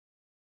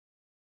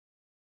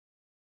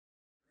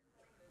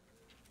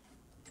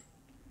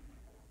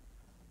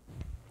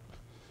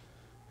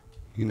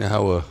You know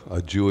how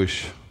a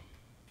Jewish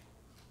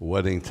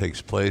wedding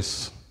takes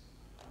place?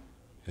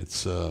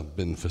 It's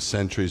been for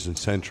centuries and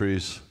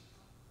centuries.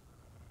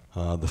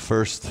 The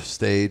first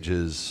stage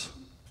is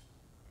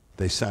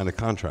they sign a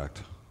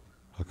contract,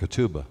 a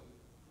ketubah.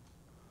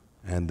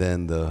 And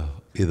then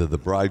either the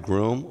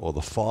bridegroom or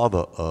the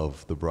father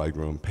of the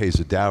bridegroom pays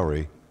a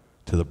dowry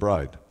to the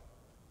bride.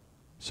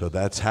 So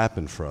that's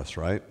happened for us,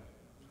 right?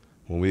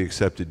 When we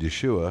accepted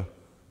Yeshua,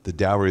 the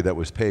dowry that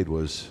was paid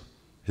was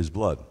his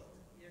blood.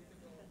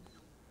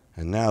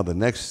 And now the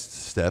next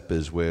step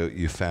is where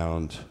you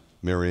found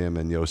Miriam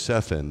and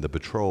Yosef in the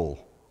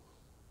betrothal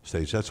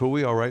stage. That's where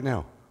we are right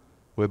now.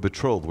 We're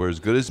betrothed. We're as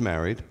good as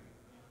married.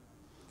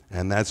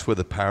 And that's where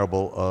the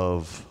parable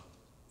of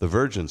the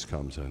virgins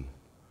comes in.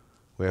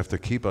 We have to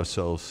keep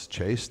ourselves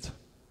chaste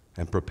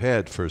and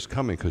prepared for his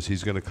coming, because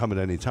he's going to come at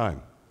any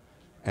time.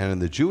 And in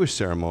the Jewish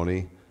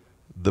ceremony,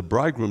 the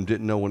bridegroom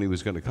didn't know when he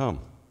was going to come.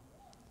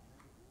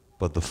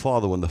 But the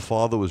father, when the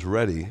father was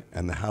ready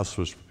and the house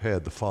was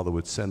prepared, the father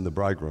would send the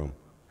bridegroom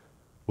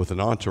with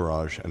an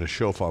entourage and a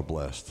shofar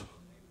blast.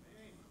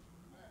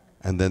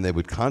 And then they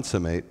would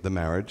consummate the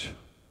marriage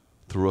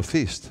through a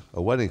feast,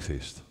 a wedding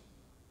feast.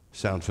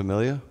 Sound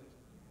familiar?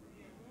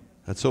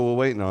 That's what we're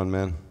waiting on,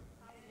 man.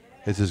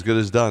 It's as good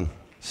as done.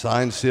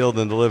 Signed, sealed,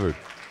 and delivered.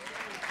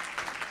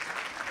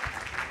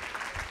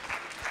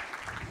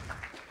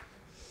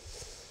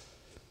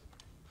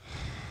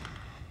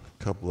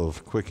 A couple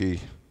of quickie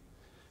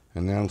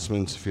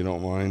announcements, if you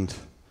don't mind.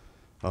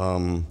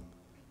 I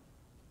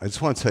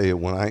just want to tell you,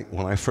 when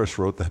I first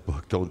wrote that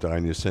book, Don't Die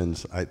in Your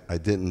Sins, I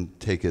didn't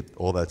take it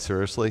all that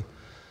seriously.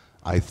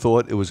 I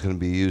thought it was going to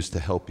be used to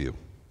help you,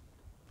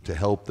 to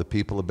help the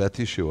people of Beth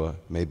Yeshua,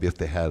 maybe if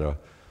they had a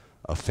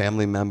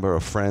family member,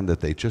 a friend that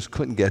they just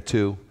couldn't get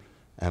to,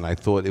 and I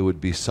thought it would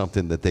be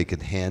something that they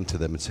could hand to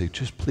them and say,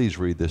 just please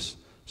read this.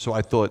 So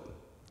I thought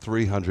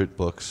 300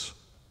 books.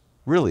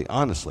 Really,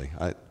 honestly,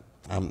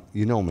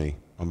 you know me.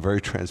 I'm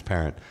very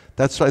transparent.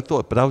 That's what I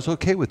thought, but I was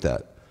okay with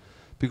that,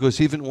 because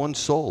even one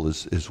soul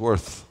is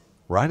worth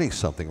writing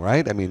something,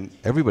 right? I mean,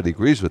 everybody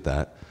agrees with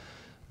that.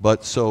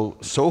 But so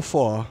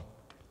far,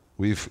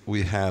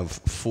 we have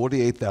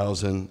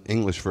 48,000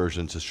 English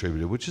versions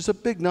distributed, which is a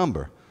big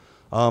number.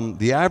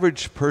 The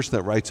average person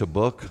that writes a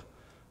book,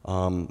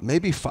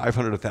 maybe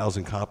 500,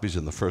 1,000 copies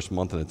in the first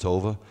month and it's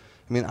over.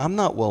 I mean, I'm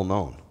not well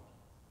known.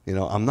 You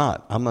know, I'm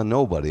a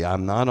nobody.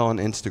 I'm not on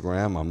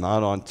Instagram. I'm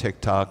not on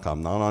TikTok.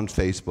 I'm not on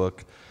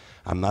Facebook.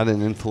 I'm not an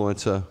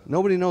influencer.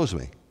 Nobody knows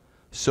me.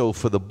 So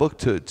for the book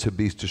to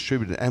be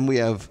distributed, and we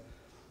have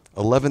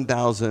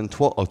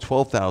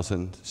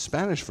 12,000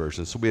 Spanish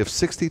versions. So we have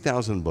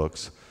 60,000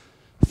 books,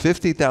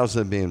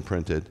 50,000 being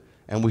printed,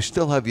 and we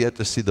still have yet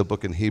to see the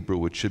book in Hebrew,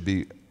 which should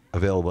be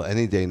available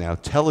any day now.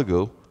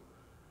 Telugu,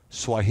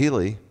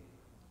 Swahili,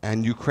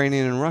 and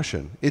Ukrainian and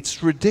Russian.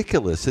 It's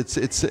ridiculous.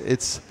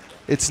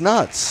 It's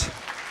nuts.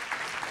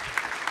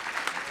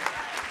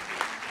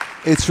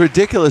 It's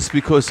ridiculous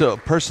because a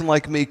person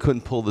like me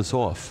couldn't pull this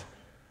off.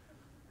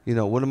 You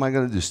know, what am I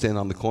going to do, stand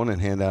on the corner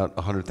and hand out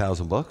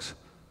 100,000 books?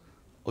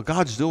 Well,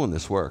 God's doing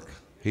this work.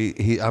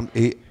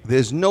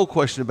 There's no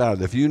question about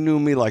it. If you knew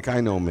me like I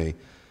know me,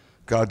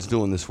 God's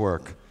doing this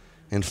work.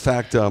 In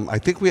fact, I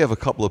think we have a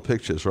couple of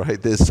pictures,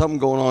 right? There's something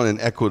going on in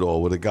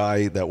Ecuador with a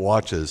guy that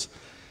watches.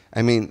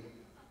 I mean,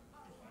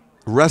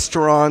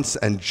 restaurants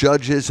and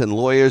judges and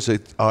lawyers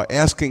are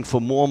asking for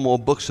more and more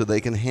books so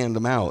they can hand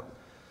them out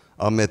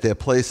at their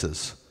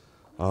places.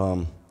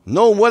 No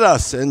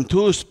mueras en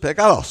tus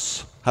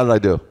pecados. How did I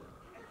do?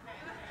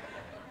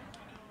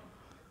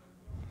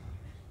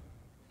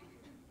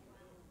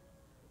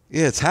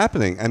 Yeah, it's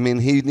happening. I mean,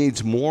 he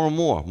needs more and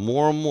more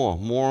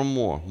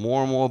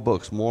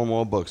books.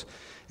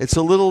 It's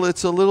a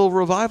little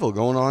revival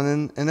going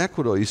on in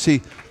Ecuador. You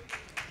see,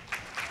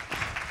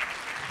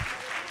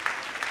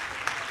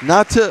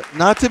 not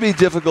to be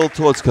difficult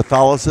towards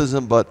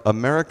Catholicism, but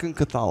American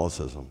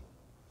Catholicism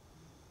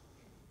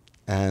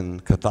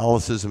and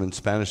Catholicism in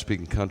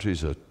Spanish-speaking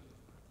countries are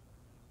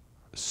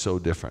so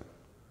different.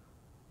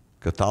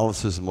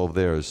 Catholicism over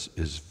there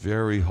is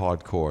very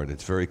hardcore, and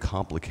it's very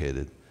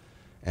complicated.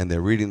 And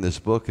they're reading this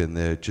book, and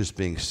they're just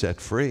being set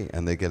free,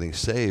 and they're getting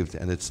saved,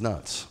 and it's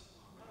nuts.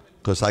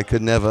 Because I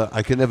could never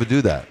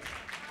do that.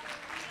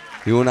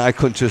 You and I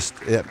couldn't just.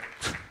 Yeah.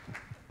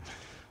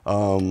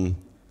 The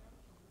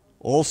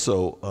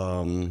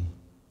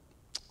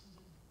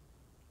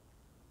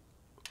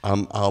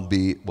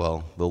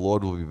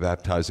Lord will be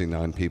baptizing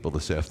 9 people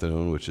this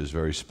afternoon, which is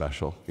very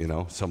special. You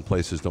know, some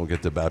places don't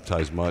get to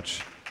baptize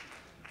much.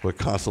 We're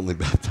constantly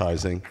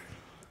baptizing.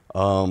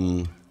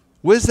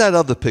 Where's that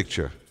other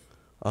picture?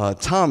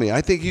 Tommy,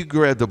 I think you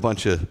grabbed a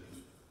bunch of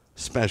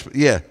Spanish.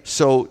 Yeah,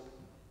 so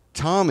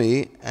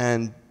Tommy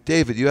and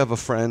David, you have a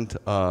friend,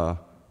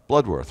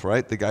 Bloodworth,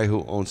 right? The guy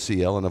who owns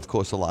CL, and of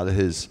course a lot of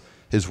his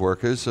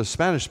workers are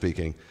Spanish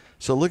speaking.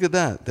 So look at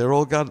that.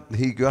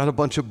 He got a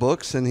bunch of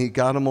books, and he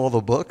got them all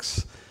the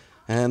books,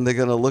 and they're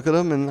going to look at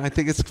them, and I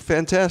think it's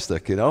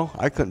fantastic, you know?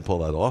 I couldn't pull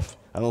that off.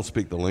 I don't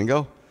speak the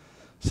lingo.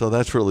 So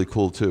that's really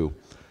cool too.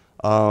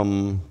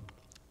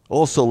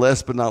 Also,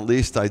 last but not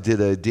least, I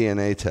did a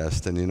DNA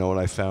test, and you know what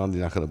I found?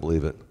 You're not going to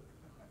believe it.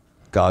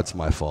 God's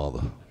my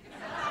father.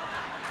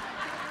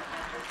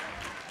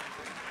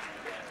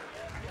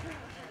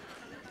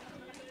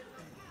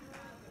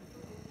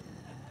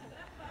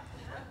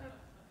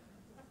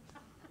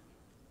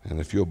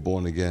 And if you're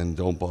born again,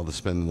 don't bother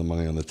spending the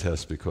money on the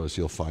test because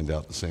you'll find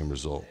out the same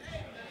result.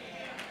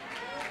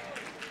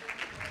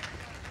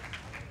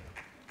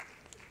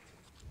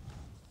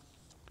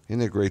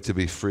 Isn't it great to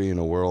be free in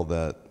a world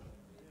that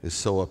is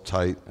so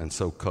uptight and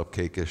so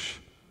cupcake-ish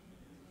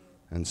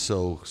and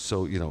so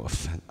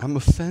I'm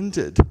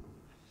offended.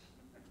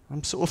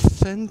 I'm so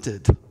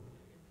offended.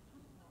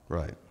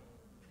 Right.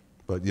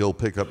 But you'll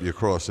pick up your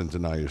cross and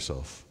deny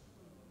yourself.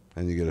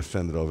 And you get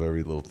offended over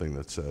every little thing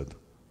that's said.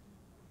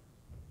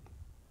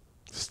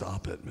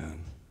 Stop it,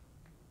 man.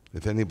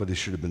 If anybody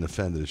should have been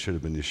offended, it should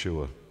have been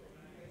Yeshua.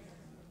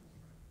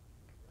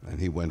 And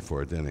he went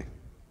for it, didn't he?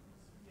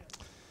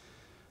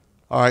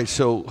 All right,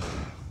 so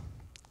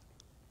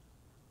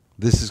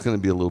this is going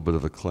to be a little bit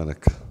of a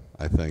clinic,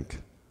 I think.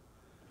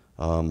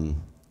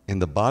 In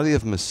the body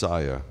of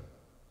Messiah,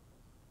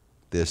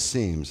 there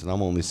seems, and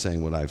I'm only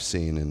saying what I've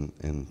seen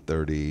in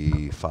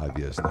 35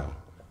 years now.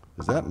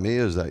 Is that me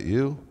or is that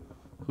you?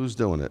 Who's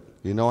doing it?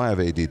 You know I have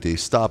ADD.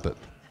 Stop it.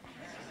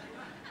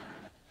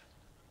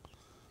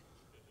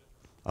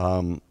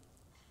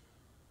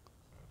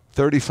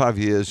 35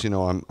 years,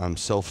 I'm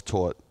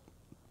self-taught.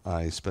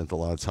 I spent a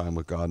lot of time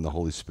with God and the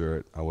Holy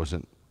Spirit. I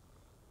wasn't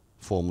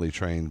formally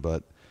trained,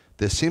 but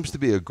there seems to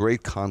be a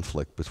great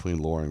conflict between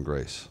law and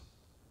grace.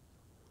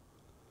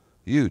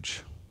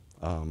 Huge.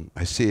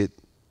 I see it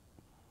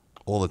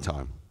all the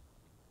time.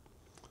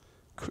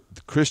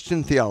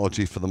 Christian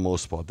theology, for the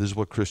most part, this is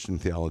what Christian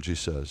theology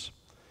says,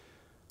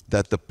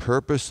 that the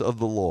purpose of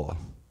the law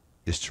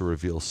is to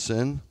reveal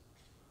sin,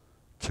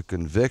 to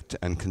convict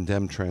and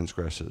condemn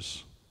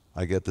transgressors.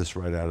 I get this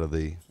right out of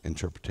the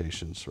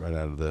interpretations, right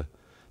out of the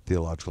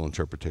theological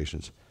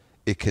interpretations.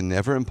 It can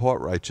never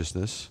impart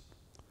righteousness.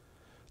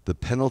 The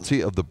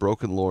penalty of the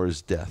broken law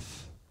is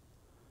death.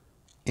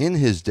 In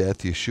his death,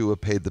 Yeshua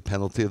paid the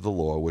penalty of the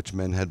law which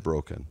men had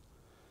broken.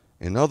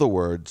 In other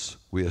words,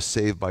 we are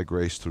saved by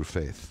grace through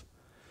faith.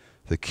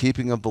 The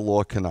keeping of the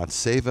law cannot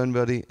save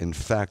anybody. In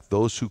fact,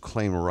 those who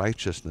claim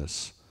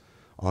righteousness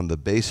on the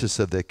basis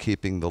of their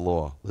keeping the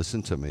law,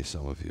 listen to me,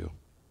 some of you.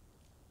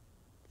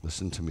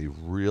 Listen to me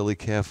really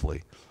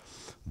carefully.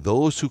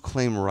 Those who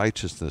claim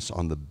righteousness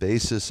on the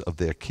basis of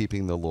their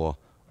keeping the law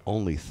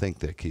only think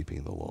they're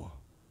keeping the law.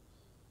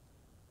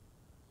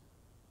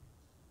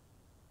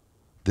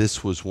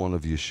 This was one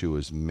of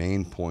Yeshua's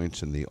main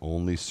points in the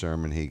only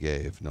sermon he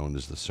gave, known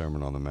as the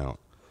Sermon on the Mount.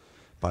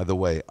 By the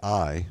way,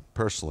 I,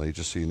 personally,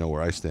 just so you know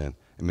where I stand,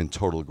 am in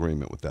total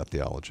agreement with that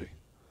theology.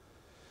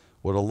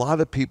 What a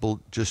lot of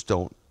people just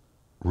don't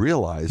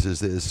realize is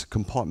there's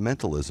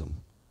compartmentalism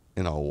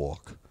in our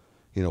walk.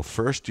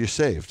 First you're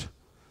saved.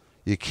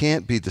 You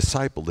can't be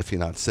discipled if you're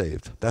not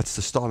saved. That's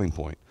the starting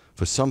point.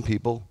 For some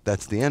people,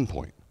 that's the end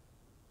point.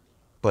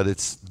 But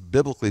it's,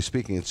 biblically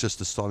speaking, it's just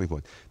the starting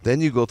point.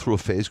 Then you go through a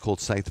phase called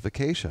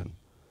sanctification.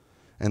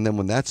 And then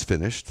when that's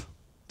finished,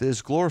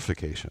 there's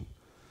glorification.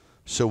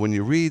 So when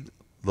you read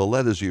the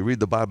letters, you read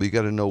the Bible, you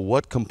got to know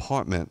what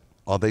compartment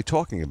are they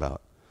talking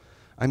about.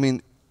 I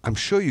mean, I'm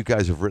sure you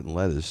guys have written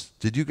letters.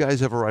 Did you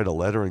guys ever write a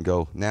letter and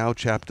go, now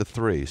chapter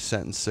 3,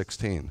 sentence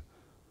 16?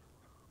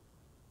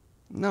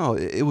 No,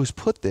 it was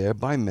put there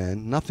by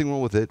men, nothing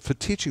wrong with it, for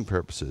teaching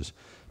purposes.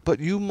 But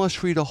you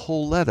must read a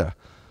whole letter.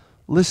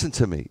 Listen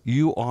to me.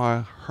 You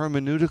are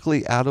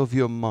hermeneutically out of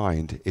your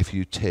mind if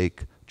you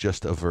take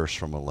just a verse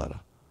from a letter.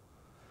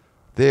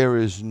 There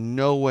is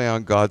no way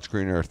on God's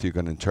green earth you're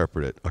going to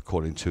interpret it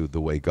according to the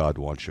way God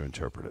wants you to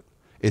interpret it.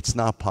 It's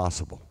not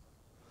possible.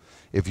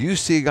 If you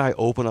see a guy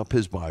open up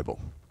his Bible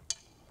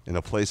in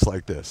a place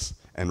like this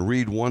and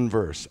read one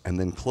verse and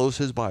then close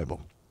his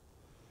Bible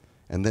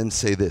and then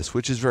say this,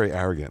 which is very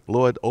arrogant,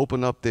 Lord,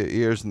 open up their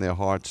ears and their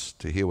hearts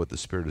to hear what the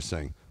Spirit is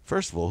saying.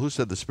 First of all, who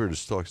said the Spirit is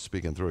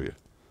speaking through you?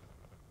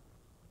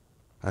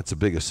 That's a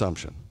big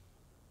assumption.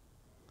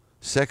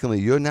 Secondly,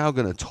 you're now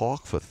going to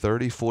talk for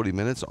 30, 40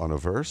 minutes on a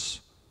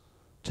verse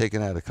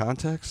taken out of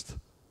context?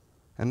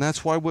 And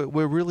that's why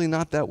we're really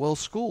not that well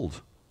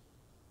schooled.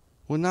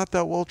 We're not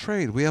that well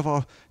trained. We have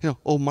our,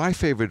 my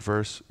favorite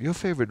verse, your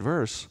favorite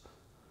verse.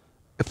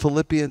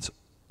 Philippians,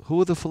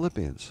 who are the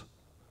Philippians?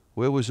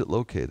 Where was it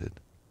located?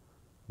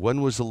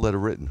 When was the letter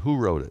written? Who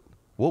wrote it?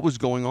 What was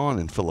going on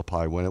in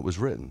Philippi when it was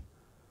written?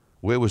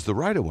 Where was the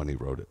writer when he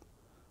wrote it?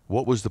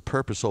 What was the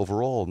purpose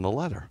overall in the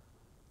letter?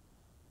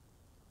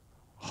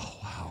 Oh,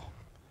 wow.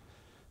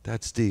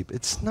 That's deep.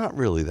 It's not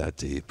really that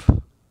deep.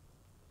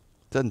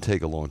 Doesn't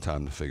take a long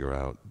time to figure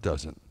out.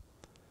 Doesn't.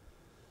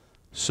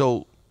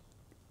 So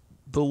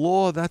the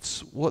law,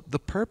 that's what the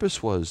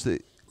purpose was.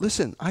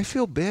 Listen, I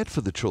feel bad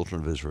for the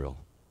children of Israel.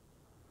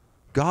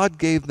 God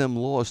gave them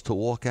laws to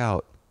walk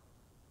out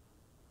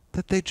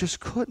that they just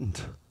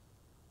couldn't.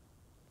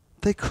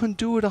 They couldn't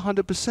do it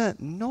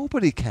 100%.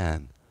 Nobody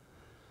can.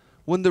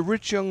 When the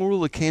rich young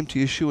ruler came to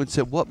Yeshua and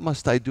said, what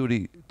must I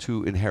do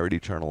to inherit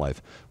eternal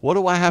life? What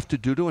do I have to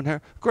do to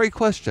inherit? Great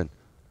question.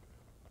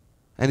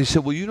 And he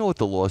said, well, you know what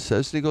the law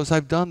says. And he goes,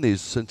 I've done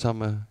these since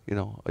I'm a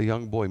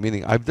young boy,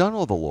 meaning I've done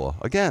all the law.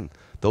 Again,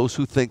 those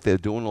who think they're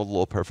doing all the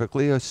law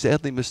perfectly are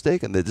sadly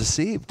mistaken. They're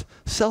deceived.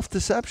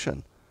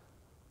 Self-deception.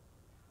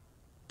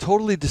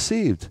 Totally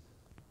deceived.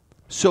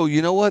 So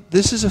you know what?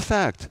 This is a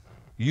fact.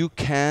 You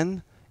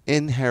can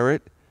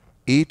inherit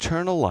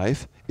eternal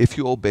life if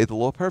you obey the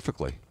law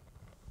perfectly.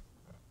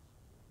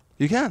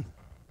 You can.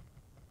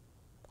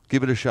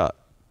 Give it a shot.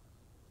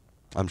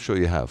 I'm sure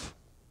you have.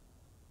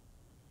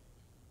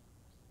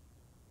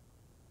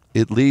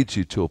 It leads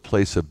you to a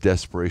place of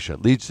desperation.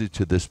 It leads you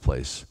to this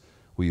place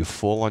where you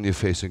fall on your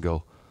face and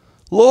go,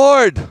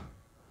 Lord,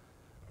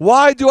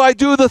 why do I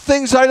do the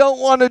things I don't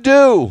want to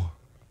do?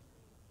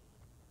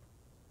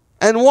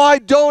 And why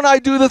don't I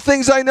do the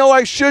things I know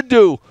I should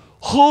do?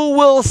 Who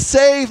will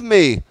save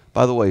me?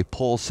 By the way,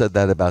 Paul said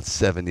that about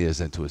 7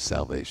 years into his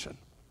salvation.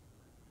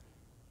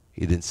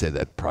 He didn't say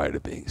that prior to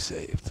being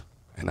saved.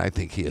 And I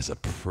think he has a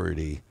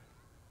pretty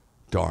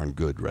darn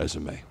good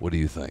resume. What do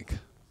you think?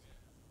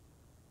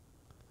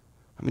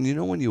 I mean, you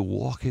know when you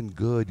walk in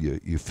good,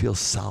 you feel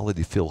solid,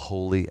 you feel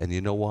holy, and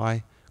you know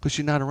why? Because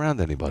you're not around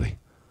anybody.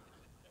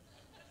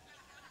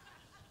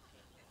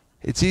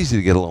 It's easy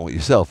to get along with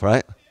yourself,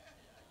 right?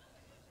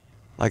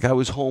 Like I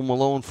was home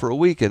alone for a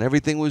week and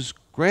everything was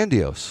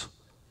grandiose.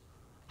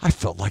 I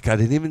felt like I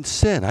didn't even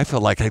sin. I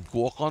felt like I'd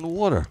walk on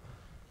water.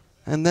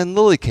 And then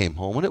Lily came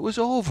home and it was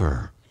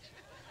over.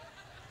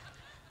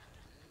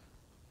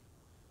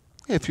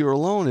 If you're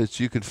alone,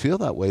 you can feel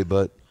that way,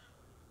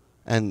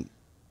 and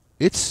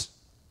it's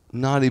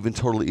not even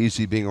totally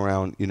easy being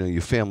around,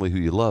 your family who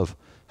you love.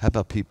 How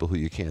about people who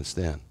you can't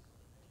stand?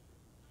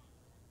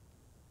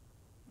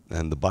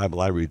 And the Bible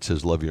I read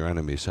says, love your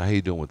enemies. So how are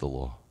you doing with the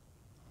law?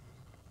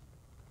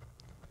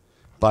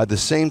 By the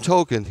same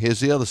token, here's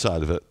the other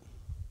side of it.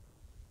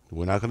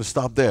 We're not going to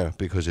stop there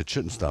because it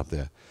shouldn't stop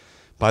there.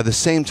 By the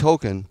same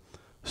token,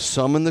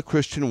 some in the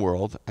Christian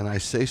world, and I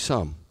say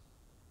some,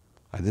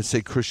 I didn't say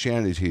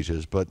Christianity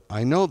teaches, but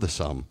I know the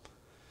some,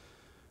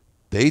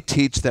 they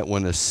teach that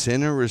when a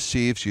sinner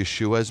receives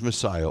Yeshua as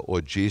Messiah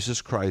or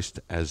Jesus Christ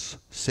as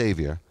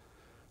Savior,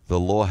 the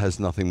law has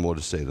nothing more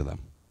to say to them.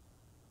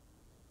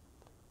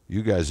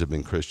 You guys have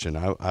been Christian.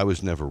 I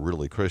was never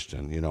really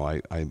Christian.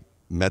 I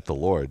met the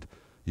Lord.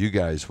 You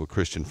guys were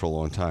Christian for a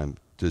long time.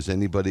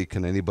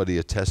 Can anybody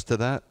attest to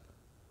that?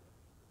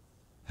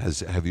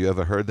 Have you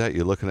ever heard that?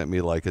 You're looking at me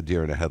like a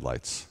deer in the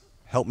headlights.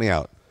 Help me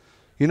out.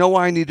 You know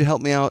why I need to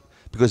help me out?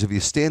 Because if you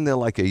stand there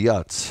like a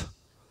yutz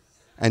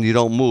and you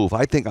don't move,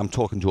 I think I'm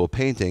talking to a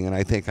painting and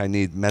I think I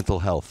need mental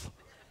health.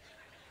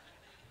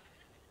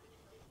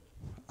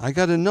 I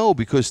got to know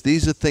because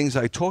these are things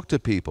I talk to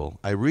people.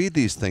 I read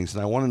these things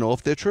and I want to know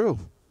if they're true.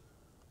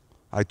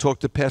 I talk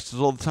to pastors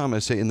all the time. I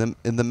say, in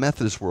the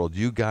Methodist world,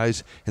 you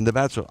guys in the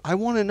Baptist world, I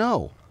want to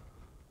know.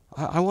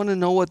 I want to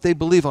know what they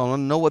believe. I want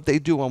to know what they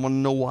do. I want to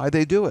know why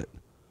they do it.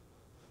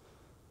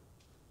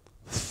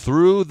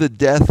 Through the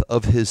death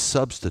of his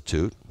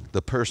substitute,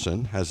 the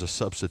person has a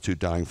substitute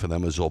dying for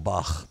them, a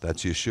Zobach,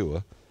 that's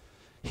Yeshua.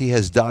 He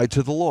has died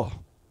to the law.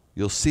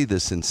 You'll see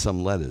this in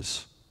some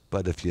letters.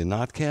 But if you're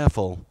not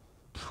careful,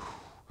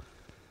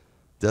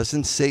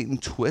 doesn't Satan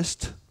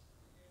twist?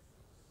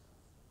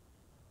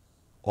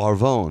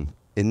 Arvon,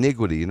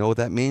 iniquity, you know what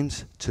that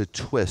means? To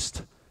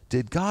twist.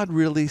 Did God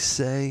really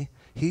say?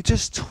 He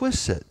just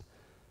twists it.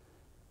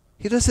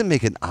 He doesn't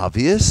make it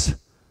obvious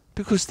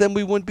because then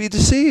we wouldn't be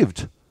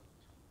deceived.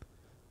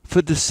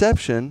 For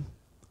deception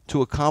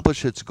to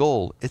accomplish its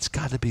goal, it's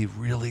got to be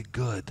really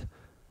good.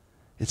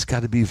 It's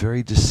got to be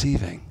very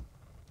deceiving.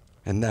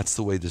 And that's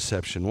the way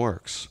deception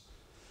works.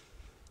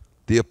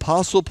 The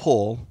Apostle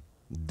Paul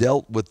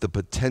dealt with the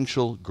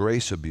potential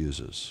grace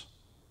abuses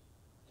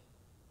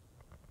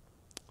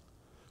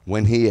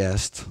when he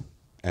asked,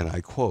 and I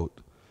quote,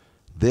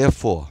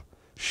 therefore,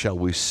 shall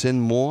we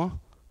sin more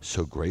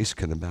so grace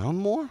can abound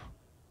more?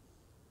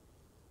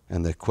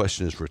 And that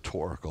question is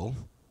rhetorical.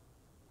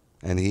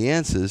 And he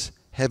answers,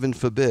 heaven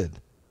forbid.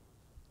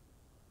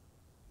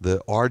 The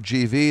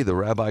RGV, the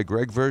Rabbi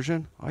Greg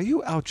version, are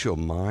you out your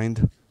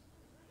mind?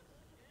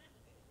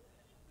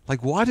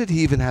 Like, why did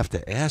he even have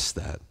to ask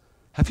that?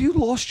 Have you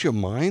lost your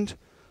mind?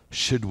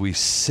 Should we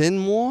sin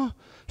more?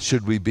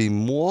 Should we be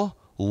more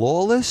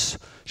lawless?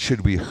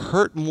 Should we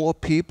hurt more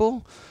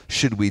people?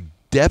 Should we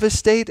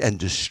devastate and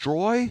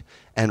destroy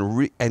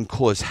and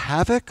cause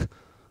havoc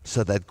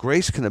so that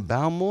grace can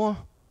abound more?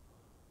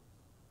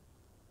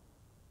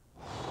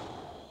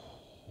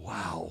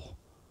 Wow.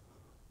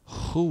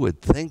 Who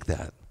would think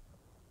that?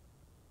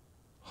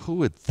 Who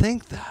would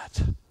think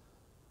that?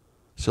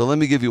 So let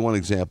me give you one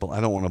example. I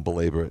don't want to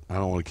belabor it. I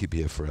don't want to keep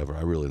you here forever.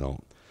 I really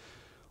don't.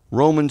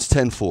 Romans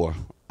 10:4.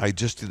 I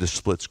just did a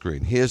split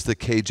screen. Here's the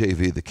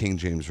KJV, the King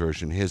James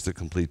Version. Here's the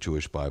complete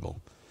Jewish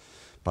Bible.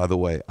 By the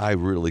way, I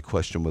really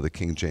question whether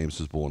King James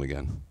was born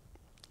again.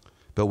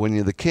 But when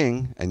you're the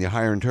king and you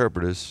hire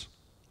interpreters,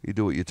 you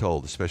do what you're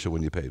told, especially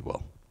when you're paid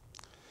well.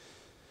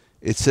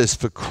 It says,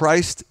 for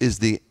Christ is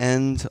the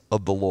end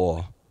of the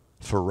law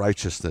for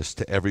righteousness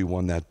to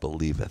everyone that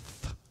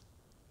believeth.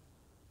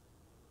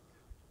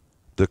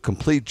 The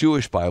complete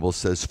Jewish Bible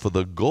says, for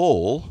the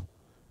goal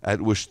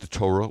at which the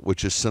Torah,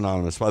 which is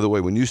synonymous. By the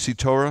way, when you see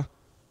Torah,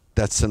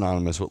 that's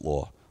synonymous with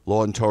law.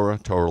 Law and Torah,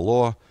 Torah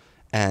law.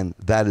 And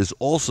that is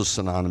also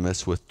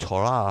synonymous with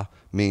Torah,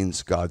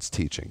 means God's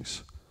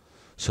teachings.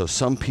 So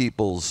some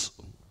people's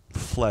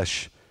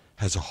flesh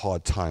has a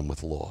hard time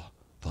with law.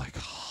 Like,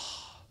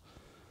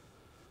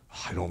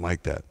 I don't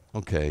like that.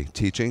 Okay,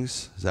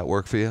 teachings, does that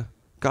work for you?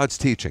 God's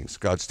teachings,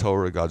 God's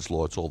Torah, God's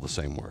law, it's all the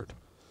same word.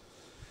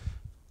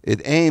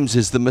 It aims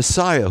is the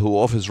Messiah who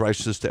offers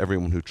righteousness to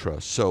everyone who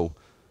trusts. So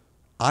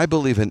I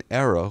believe an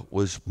error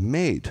was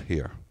made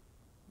here,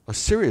 a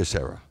serious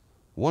error.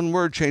 One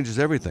word changes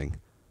everything.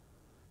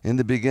 In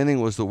the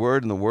beginning was the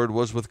Word, and the Word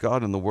was with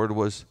God, and the Word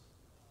was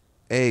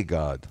a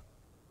God.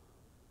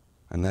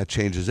 And that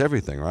changes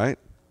everything, right?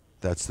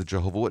 That's the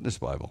Jehovah's Witness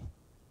Bible,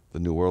 the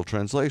New World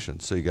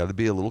Translation. So you got to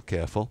be a little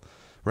careful.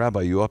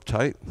 Rabbi, you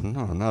uptight?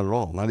 No, not at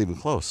all. Not even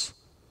close.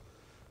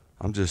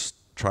 I'm just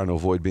trying to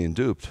avoid being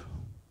duped.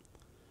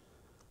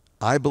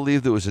 I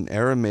believe there was an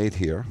error made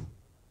here,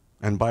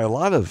 and by a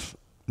lot of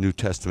New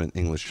Testament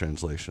English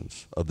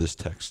translations of this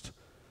text,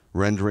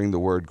 rendering the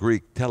word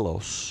Greek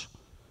telos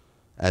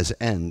as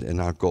end and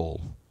not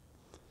goal.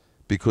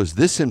 Because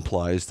this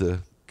implies, the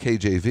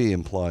KJV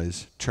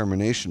implies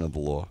termination of the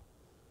law,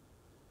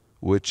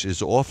 which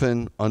is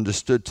often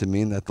understood to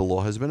mean that the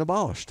law has been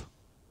abolished,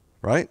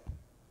 right?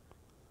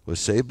 We're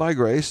saved by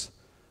grace.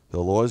 The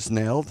law is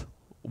nailed.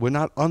 We're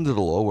not under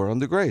the law. We're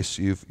under grace.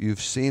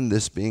 You've seen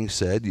this being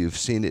said. You've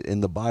seen it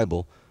in the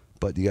Bible,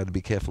 but you got to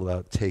be careful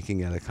about taking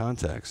it out of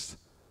context.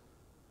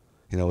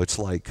 You know, it's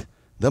like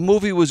the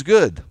movie was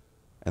good,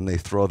 and they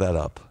throw that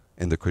up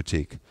in the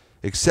critique,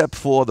 except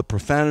for the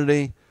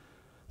profanity.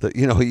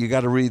 You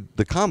got to read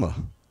the comma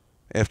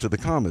after the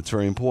comma. It's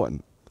very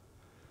important.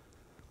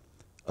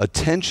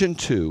 Attention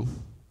to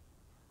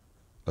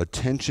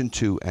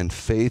and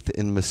faith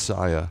in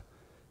Messiah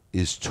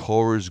is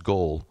Torah's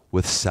goal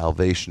with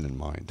salvation in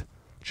mind.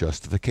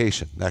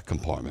 Justification, that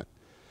compartment.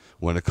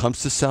 When it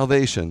comes to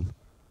salvation,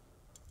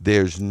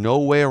 there's no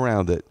way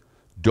around it.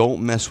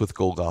 Don't mess with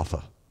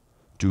Golgotha.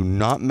 Do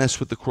not mess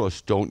with the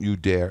cross. Don't you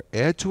dare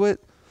add to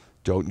it.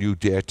 Don't you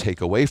dare take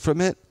away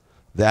from it.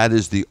 That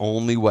is the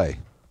only way.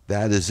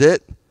 That is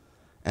it.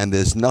 And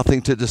there's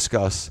nothing to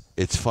discuss.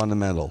 It's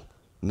fundamental.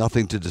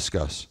 Nothing to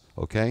discuss,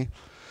 okay?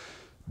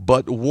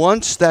 But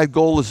once that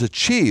goal is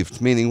achieved,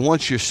 meaning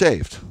once you're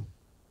saved,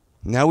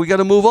 now we got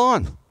to move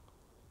on.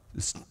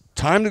 It's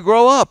time to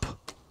grow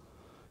up.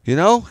 Get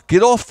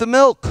off the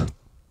milk.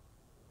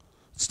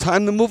 It's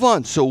time to move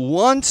on. So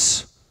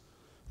once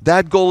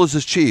that goal is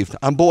achieved,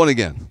 I'm born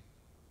again.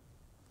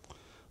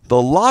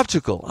 The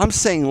logical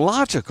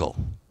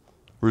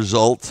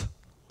result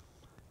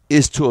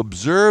is to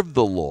observe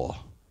the law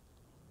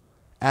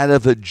out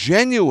of a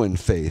genuine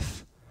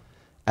faith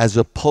as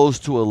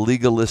opposed to a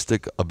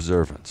legalistic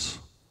observance.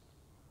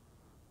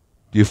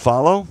 Do you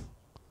follow?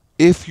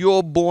 If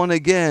you're born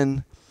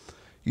again,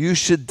 you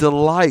should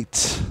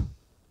delight.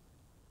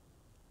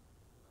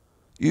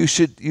 You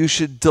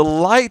should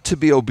delight to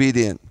be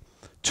obedient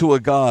to a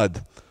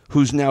God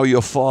who's now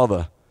your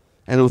Father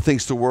and who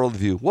thinks the world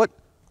of you. What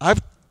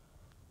I've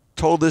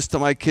told this to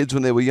my kids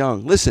when they were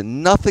young.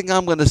 Listen, nothing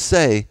I'm going to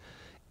say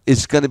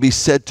is going to be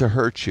said to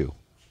hurt you.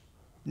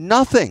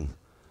 Nothing.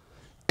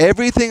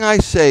 Everything I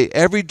say,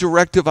 every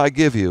directive I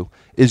give you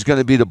is going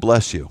to be to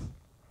bless you.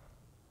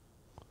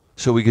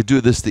 So we could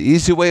do this the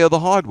easy way or the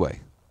hard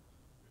way.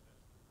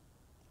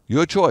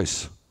 Your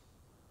choice.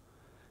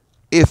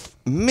 If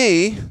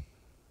me,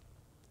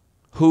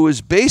 who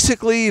is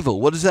basically evil,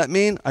 what does that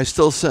mean? I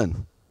still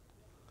sin.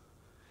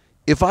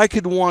 If I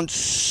could want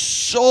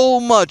so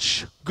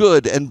much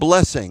good and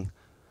blessing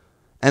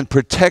and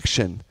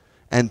protection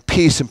and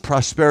peace and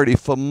prosperity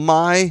for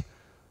my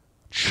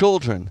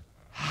children,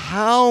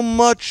 how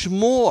much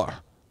more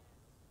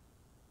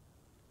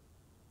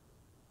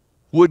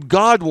would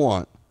God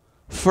want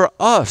for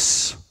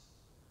us?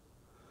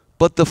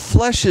 But the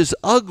flesh is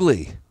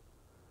ugly.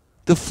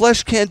 The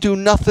flesh can't do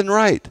nothing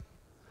right.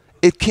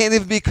 It can't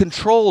even be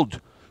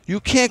controlled. You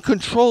can't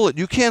control it.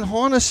 You can't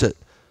harness it.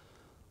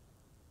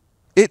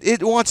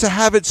 It wants to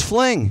have its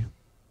fling.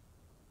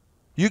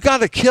 You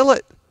got to kill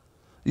it.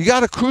 You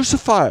got to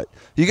crucify it.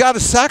 You got to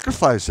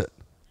sacrifice it.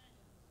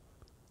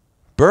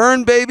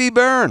 Burn, baby,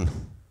 burn.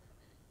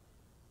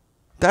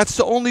 That's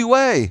the only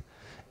way.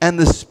 And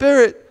the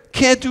Spirit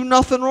can't do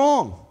nothing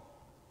wrong.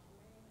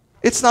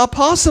 It's not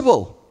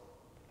possible.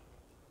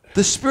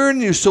 The Spirit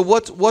in you. So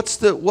what's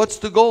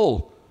the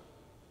goal?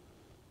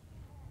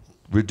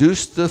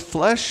 Reduce the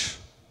flesh,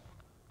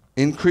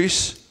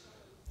 increase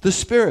the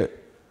Spirit.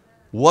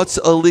 What's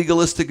a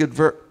legalistic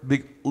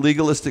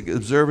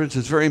observance?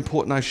 It's very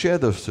important I share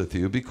this with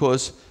you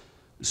because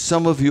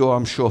some of you are,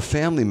 I'm sure,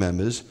 family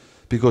members,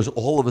 because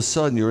all of a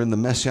sudden you're in the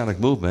Messianic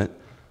movement,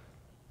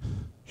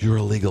 you're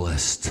a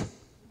legalist.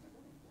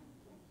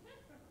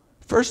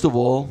 First of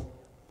all,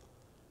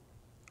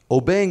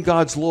 Obeying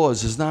God's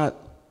laws is not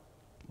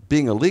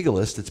being a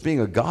legalist, it's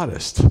being a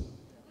Godist.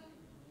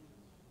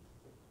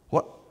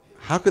 What?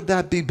 How could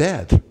that be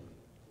bad?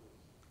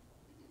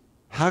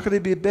 How could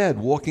it be bad,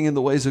 walking in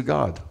the ways of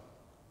God?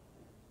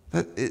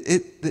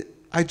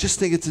 I just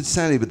think it's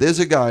insanity. But there's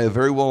a guy, a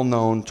very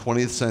well-known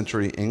 20th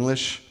century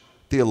English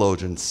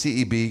theologian,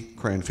 C.E.B.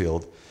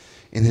 Cranfield,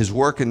 in his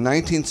work in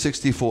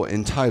 1964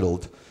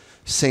 entitled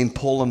St.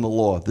 Paul and the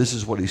Law. This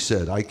is what he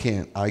said. I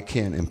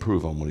can't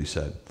improve on what he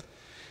said.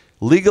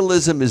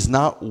 Legalism is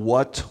not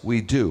what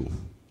we do,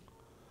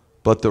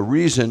 but the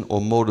reason or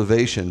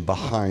motivation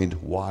behind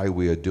why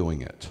we are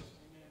doing it.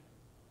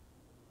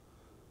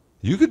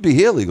 You could be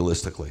here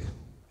legalistically.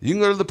 You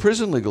can go to the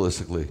prison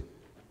legalistically.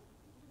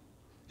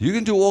 You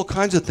can do all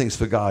kinds of things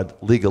for God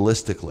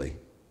legalistically,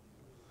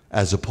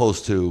 as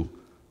opposed to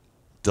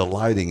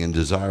delighting and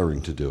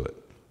desiring to do it.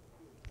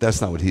 That's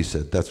not what he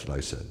said. That's what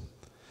I said.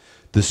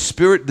 The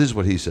spirit, this is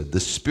what he said, the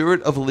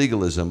spirit of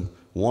legalism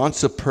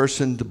wants a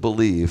person to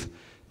believe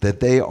that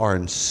they are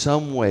in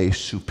some way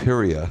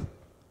superior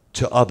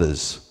to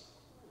others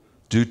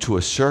due to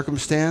a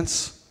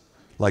circumstance,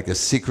 like a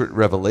secret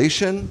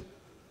revelation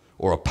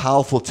or a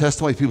powerful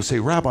testimony. People say,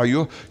 Rabbi,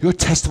 your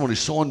testimony is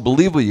so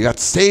unbelievable. You got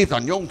saved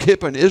on Yom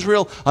Kippur in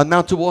Israel, on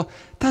Mount Tabor.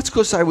 That's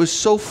because I was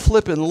so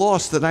flippin'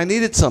 lost that I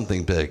needed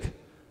something big.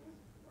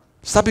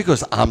 It's not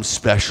because I'm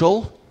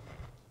special.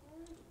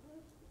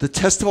 The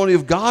testimony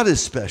of God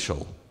is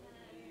special.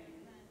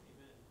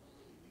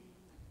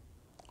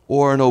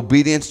 Or an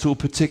obedience to a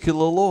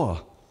particular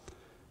law.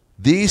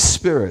 These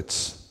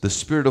spirits, the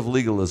spirit of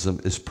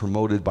legalism, is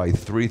promoted by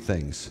three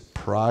things: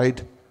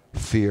 pride,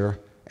 fear,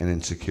 and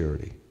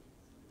insecurity.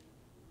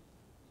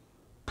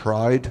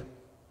 Pride,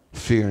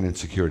 fear, and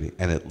insecurity.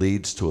 And it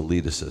leads to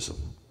elitism.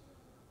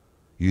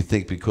 You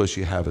think because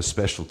you have a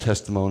special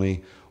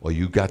testimony or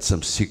you got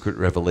some secret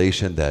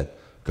revelation that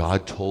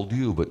God told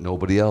you but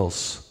nobody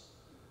else,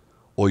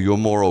 or you're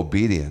more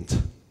obedient,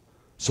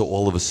 so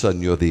all of a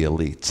sudden you're the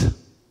elite.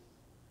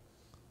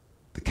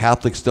 The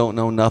Catholics don't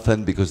know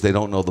nothing because they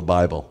don't know the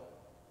Bible.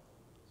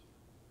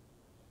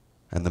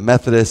 And the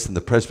Methodists and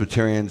the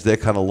Presbyterians, they're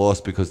kind of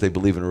lost because they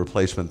believe in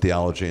replacement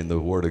theology and the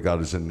Word of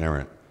God is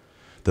inerrant.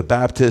 The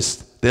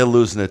Baptists, they're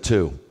losing it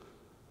too.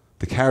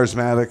 The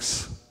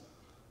Charismatics,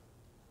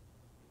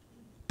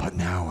 but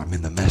now I'm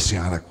in the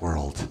Messianic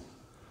world,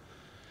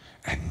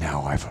 and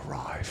now I've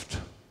arrived.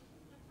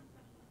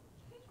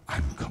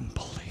 I'm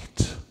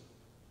complete.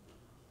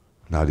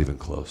 Not even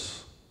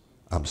close.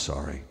 I'm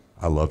sorry.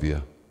 I love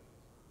you.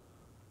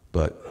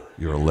 But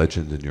you're a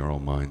legend in your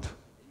own mind.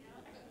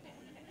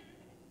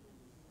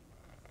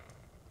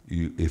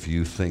 If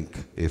you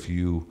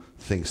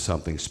think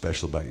something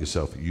special about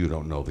yourself, you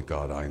don't know the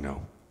God I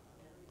know.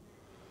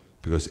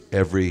 Because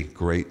every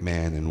great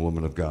man and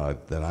woman of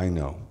God that I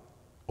know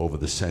over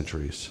the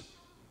centuries,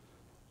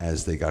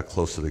 as they got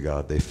closer to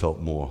God, they felt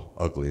more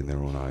ugly in their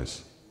own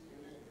eyes.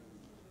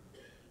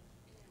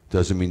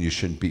 Doesn't mean you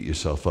shouldn't beat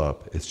yourself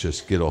up. It's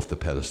just get off the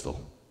pedestal.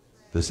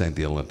 This ain't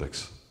the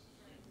Olympics.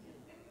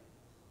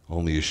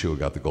 Only Yeshua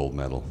got the gold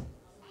medal.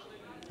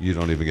 You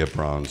don't even get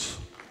bronze.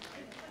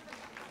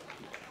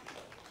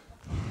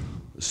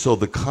 So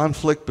the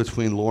conflict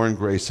between law and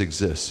grace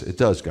exists. It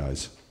does,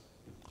 guys.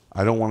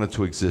 I don't want it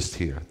to exist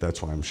here.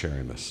 That's why I'm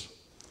sharing this.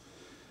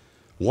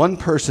 One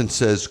person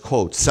says,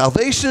 quote,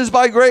 salvation is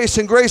by grace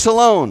and grace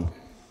alone.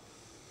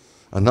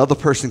 Another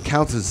person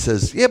counters and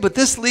says, yeah, but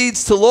this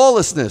leads to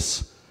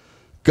lawlessness.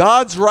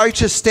 God's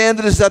righteous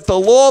standard is that the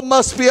law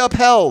must be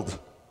upheld.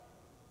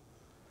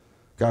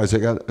 Guys, I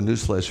got a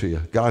newsflash for you.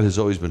 God has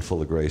always been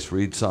full of grace.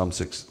 Read Psalm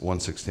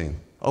 116.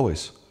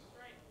 Always.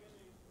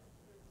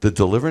 The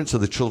deliverance of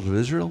the children of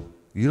Israel,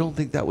 you don't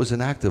think that was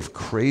an act of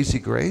crazy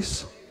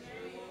grace?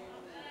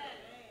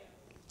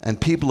 And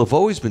people have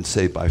always been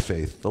saved by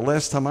faith. The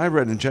last time I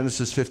read in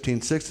Genesis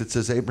 15:6, it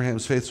says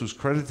Abraham's faith was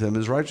credited to him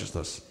as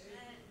righteousness.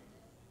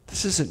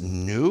 This isn't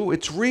new,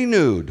 it's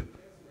renewed.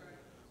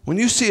 When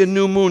you see a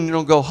new moon, you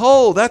don't go,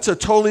 oh, that's a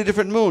totally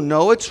different moon.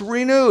 No, it's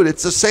renewed.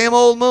 It's the same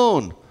old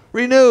moon,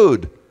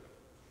 renewed.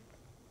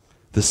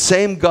 The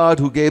same God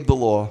who gave the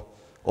law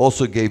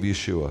also gave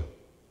Yeshua.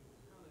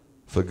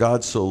 For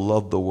God so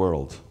loved the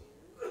world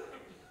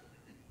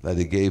that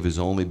he gave his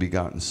only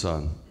begotten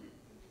Son,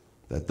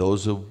 that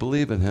those who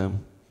believe in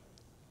him,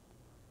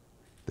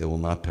 they will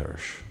not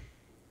perish,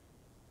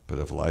 but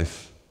have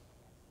life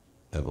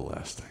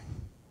everlasting.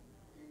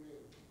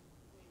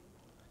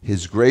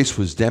 His grace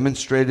was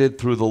demonstrated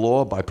through the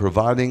law by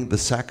providing the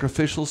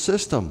sacrificial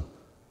system.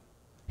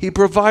 He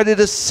provided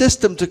a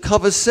system to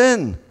cover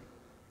sin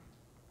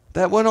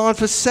that went on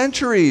for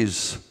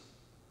centuries.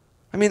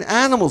 I mean,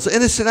 animals,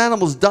 innocent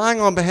animals dying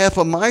on behalf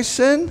of my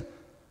sin,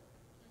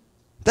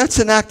 that's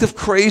an act of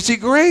crazy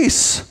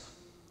grace.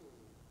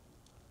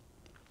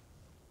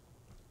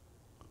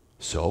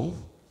 So,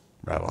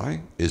 Rabbi,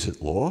 is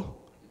it law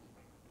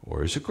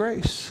or is it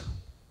grace?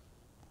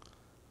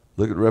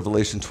 Look at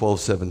Revelation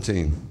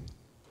 12:17.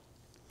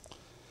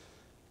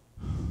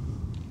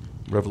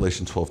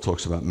 Revelation 12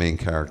 talks about main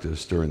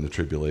characters during the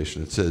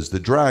tribulation. It says, the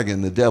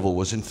dragon, the devil,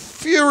 was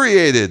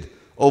infuriated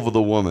over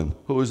the woman.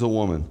 Who is the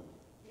woman?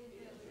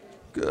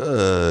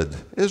 Good.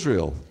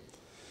 Israel.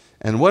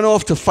 And went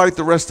off to fight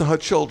the rest of her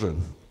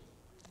children,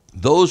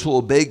 those who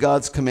obey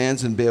God's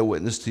commands and bear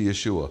witness to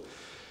Yeshua.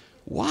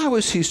 Why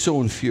was he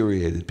so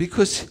infuriated?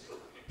 Because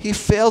he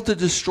failed to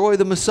destroy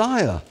the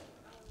Messiah.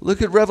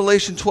 Look at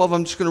Revelation 12.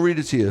 I'm just going to read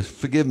it to you.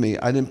 Forgive me,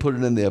 I didn't put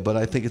it in there, but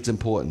I think it's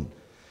important.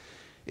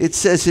 It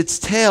says its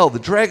tail, the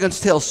dragon's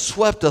tail,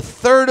 swept a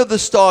third of the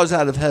stars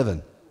out of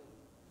heaven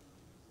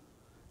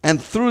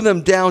and threw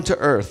them down to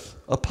earth.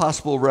 A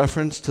possible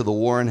reference to the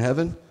war in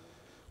heaven,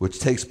 which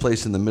takes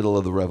place in the middle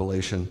of the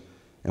Revelation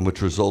and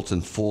which results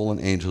in fallen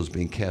angels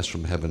being cast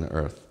from heaven to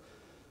earth.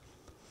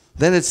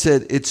 Then it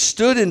said, it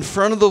stood in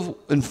front of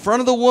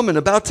the woman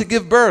about to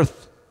give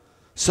birth,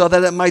 so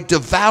that it might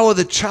devour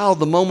the child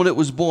the moment it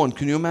was born.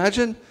 Can you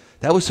imagine?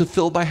 That was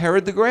fulfilled by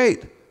Herod the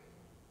Great.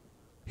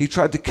 He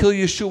tried to kill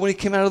Yeshua when he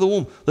came out of the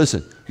womb.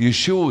 Listen,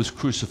 Yeshua was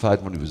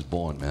crucified when he was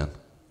born, man.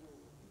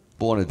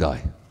 Born to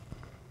die.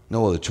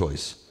 No other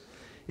choice.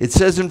 It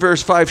says in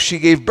verse 5, she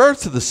gave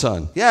birth to the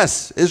son.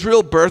 Yes,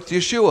 Israel birthed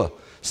Yeshua.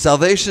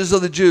 Salvation is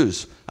of the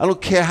Jews. I don't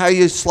care how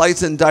you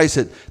slice and dice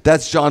it.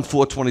 That's John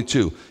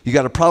 4:22. You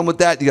got a problem with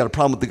that, you got a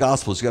problem with the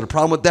Gospels. You got a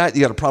problem with that,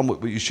 you got a problem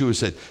with what Yeshua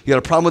said. You got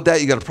a problem with that,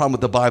 you got a problem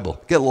with the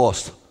Bible. Get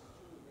lost.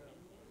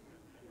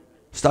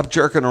 Stop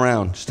jerking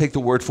around. Just take the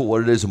word for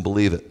what it is and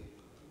believe it.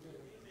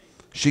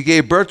 She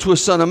gave birth to a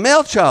son, a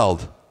male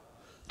child,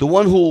 the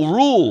one who will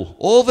rule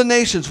all the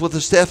nations with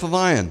a staff of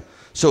iron.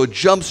 So it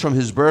jumps from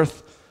his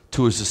birth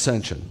to his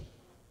ascension.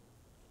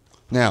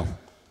 Now,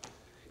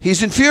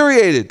 he's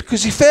infuriated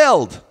because he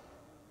failed.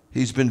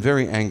 He's been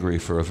very angry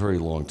for a very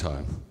long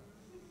time.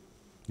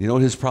 You know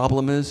what his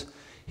problem is?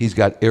 He's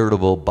got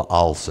irritable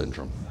bowel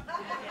syndrome.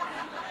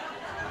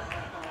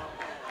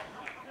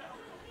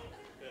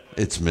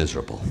 It's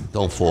miserable.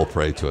 Don't fall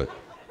prey to it.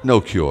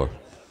 No cure.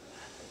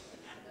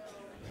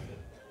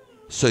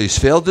 So he's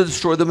failed to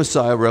destroy the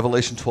Messiah,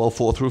 Revelation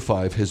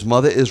 12:4-5. His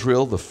mother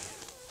Israel, the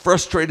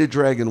frustrated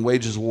dragon,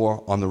 wages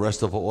war on the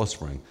rest of her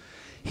offspring.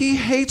 He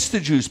hates the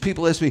Jews.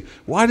 People ask me,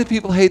 why do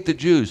people hate the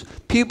Jews?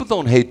 People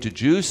don't hate the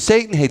Jews.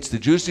 Satan hates the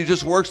Jews. He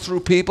just works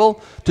through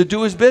people to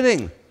do his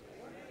bidding.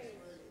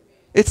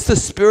 It's the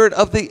spirit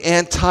of the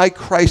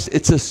Antichrist.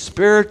 It's a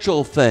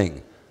spiritual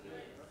thing.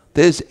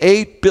 There's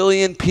 8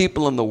 billion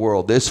people in the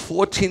world. There's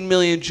 14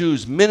 million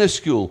Jews,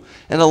 minuscule,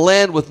 and a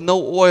land with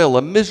no oil,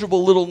 a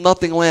miserable little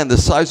nothing land the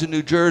size of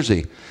New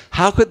Jersey.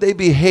 How could they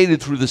be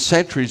hated through the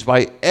centuries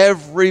by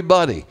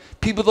everybody?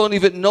 People don't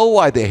even know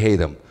why they hate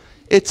them.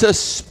 It's a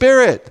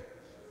spirit.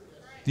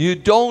 You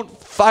don't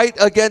fight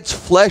against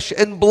flesh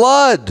and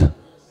blood.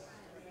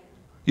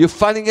 You're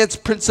fighting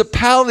against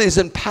principalities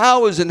and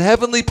powers in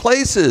heavenly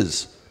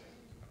places.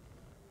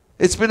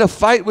 It's been a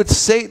fight with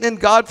Satan and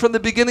God from the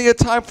beginning of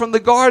time, from the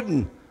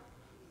garden.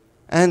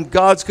 And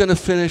God's going to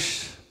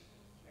finish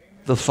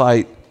the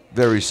fight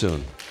very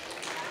soon.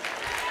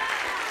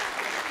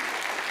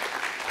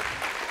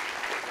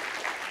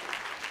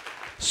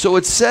 So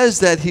it says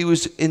that he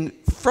was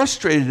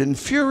frustrated,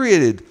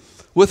 infuriated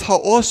with her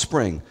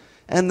offspring.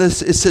 And it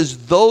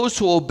says, those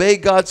who obey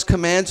God's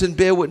commands and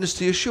bear witness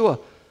to Yeshua.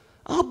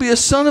 I'll be a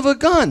son of a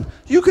gun.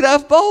 You could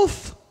have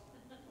both.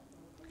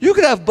 You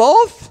could have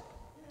both.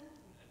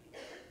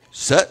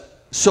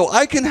 So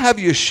I can have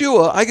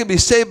Yeshua, I can be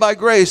saved by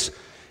grace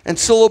and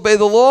still obey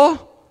the law.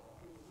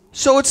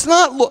 So it's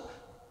not,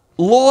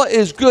 law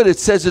is good. It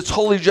says it's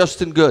holy,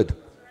 just, and good.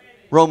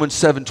 Romans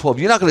 7:12.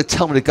 You're not going to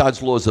tell me that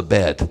God's laws are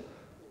bad.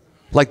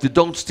 Like the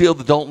don't steal,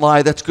 the don't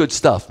lie, that's good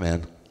stuff,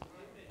 man.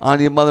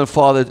 Honor your mother and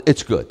father,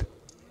 it's good,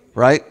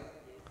 right?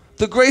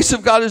 The grace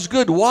of God is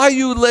good. Why are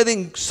you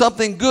letting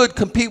something good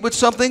compete with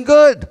something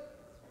good?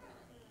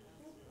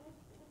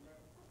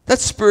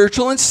 That's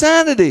spiritual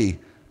insanity.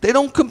 They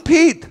don't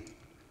compete.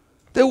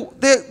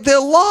 They're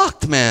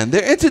locked, man.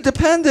 They're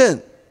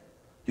interdependent.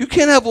 You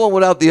can't have one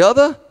without the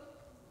other.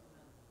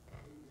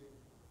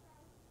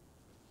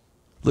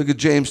 Look at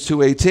James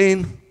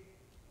 2:18.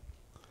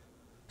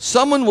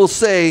 Someone will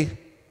say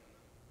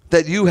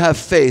that you have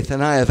faith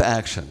and I have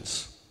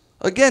actions.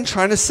 Again,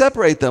 trying to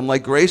separate them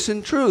like grace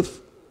and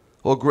truth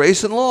or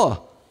grace and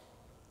law.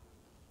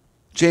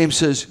 James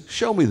says,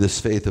 show me this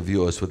faith of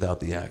yours without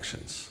the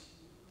actions.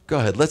 Go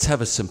ahead, let's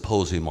have a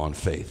symposium on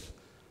faith.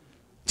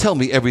 Tell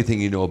me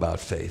everything you know about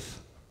faith,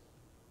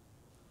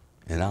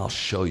 and I'll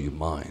show you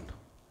mine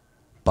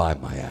by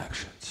my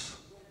actions.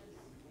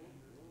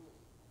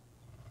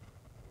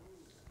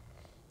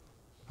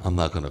 I'm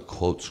not going to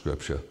quote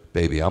scripture.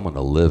 Baby, I'm going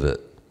to live it.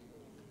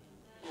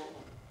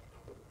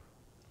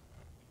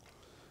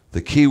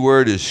 The key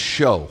word is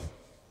show.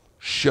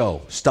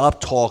 Show.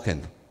 Stop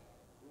talking.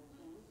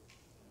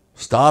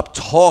 Stop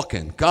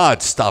talking.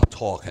 God, stop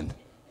talking.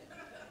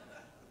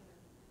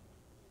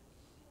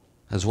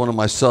 As one of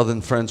my southern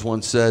friends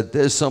once said,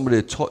 there's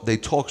somebody that they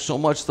talk so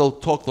much they'll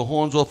talk the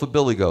horns off a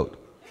billy goat.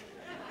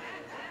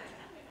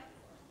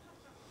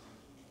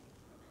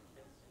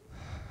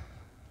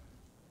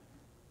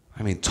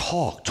 I mean,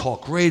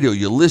 talk radio,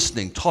 you're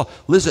listening,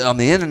 listen on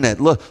the internet,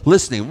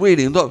 listening,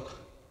 reading, look,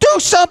 do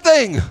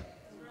something.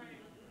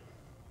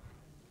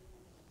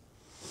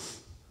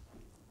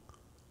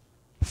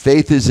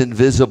 Faith is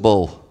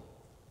invisible.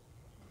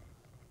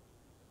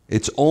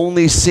 It's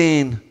only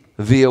seen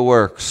via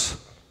works.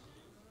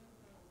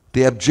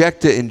 The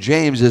objector in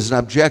James is an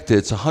objector.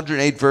 It's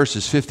 108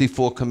 verses,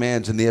 54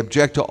 commands, and the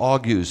objector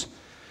argues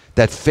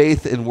that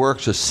faith and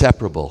works are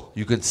separable.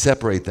 You can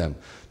separate them.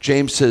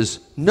 James says,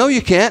 no,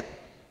 you can't.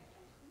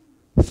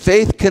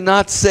 Faith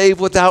cannot save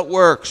without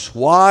works.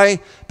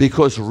 Why?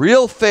 Because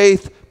real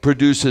faith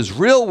produces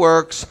real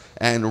works,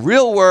 and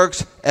real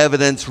works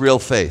evidence real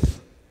faith.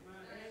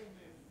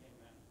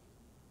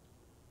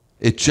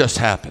 It just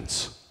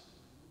happens.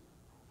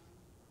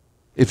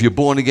 If you're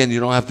born again, you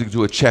don't have to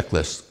do a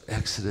checklist.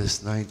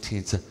 Exodus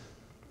 19.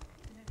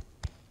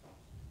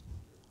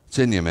 It's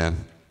in you, man.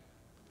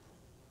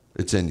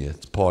 It's in you.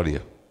 It's part of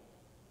you.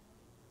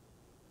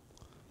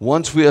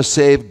 Once we are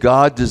saved,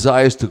 God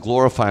desires to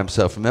glorify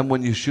himself. Remember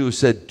when Yeshua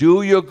said,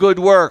 do your good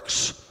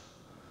works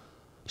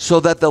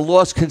so that the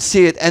lost can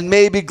see it and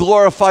maybe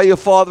glorify your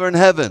Father in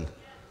heaven.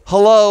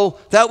 Hello?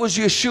 That was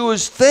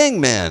Yeshua's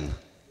thing, man.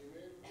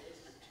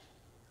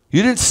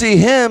 You didn't see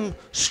him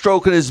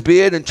stroking his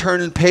beard and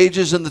turning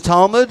pages in the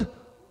Talmud.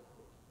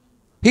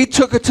 He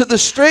took it to the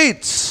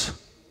streets.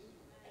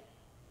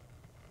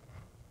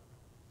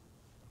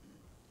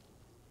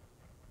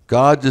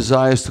 God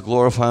desires to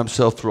glorify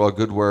himself through our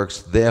good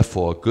works.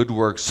 Therefore, good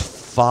works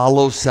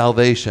follow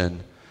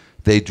salvation.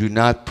 They do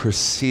not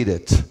precede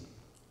it.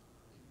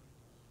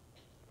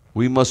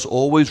 We must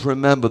always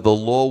remember the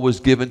law was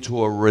given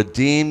to a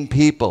redeemed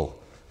people.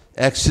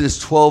 Exodus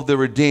 12, they're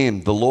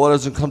redeemed. The law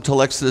doesn't come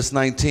till Exodus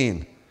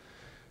 19.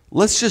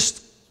 Let's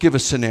just give a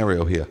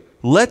scenario here.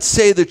 Let's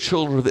say the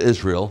children of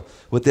Israel,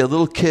 with their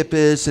little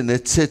kippahs and their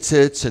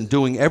tzitzits and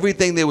doing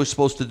everything they were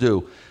supposed to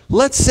do,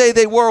 let's say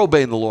they were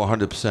obeying the law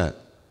 100%.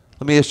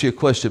 Let me ask you a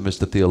question,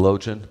 Mr.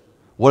 Theologian.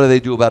 What do they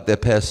do about their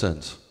past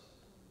sins?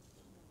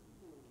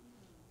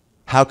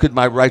 How could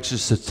my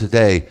righteousness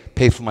today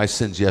pay for my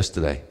sins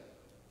yesterday?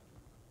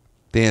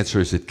 The answer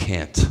is it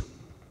can't.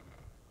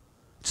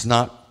 It's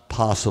not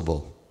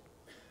possible.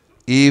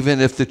 Even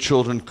if the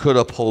children could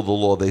uphold the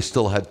law, they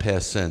still had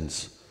past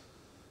sins.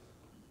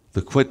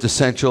 The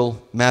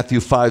quintessential, Matthew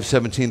 5,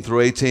 17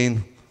 through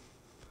 18.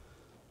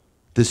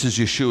 This is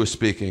Yeshua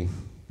speaking,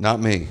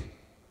 not me.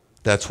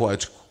 That's why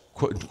it's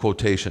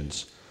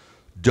quotations.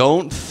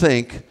 Don't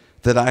think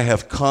that I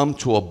have come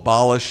to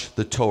abolish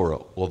the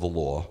Torah or the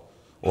law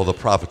or the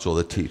prophets or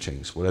the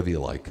teachings, whatever you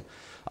like.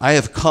 I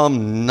have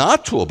come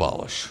not to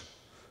abolish,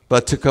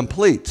 but to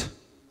complete.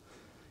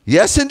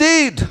 Yes,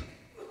 indeed!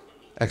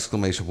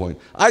 Exclamation point.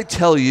 I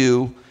tell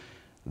you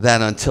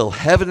that until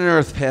heaven and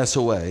earth pass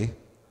away,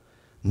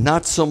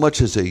 not so much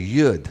as a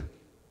yud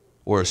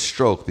or a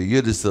stroke. The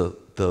yud is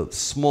the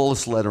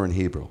smallest letter in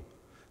Hebrew,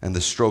 and the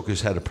stroke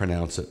is how to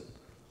pronounce it,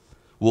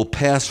 will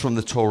pass from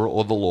the Torah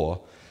or the law,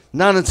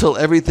 not until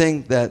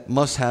everything that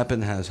must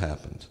happen has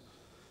happened.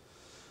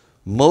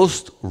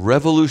 Most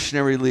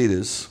revolutionary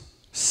leaders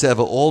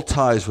sever all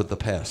ties with the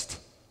past.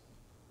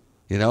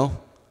 You know,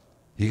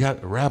 you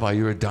got, Rabbi,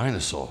 you're a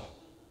dinosaur.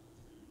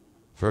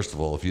 First of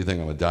all, if you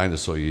think I'm a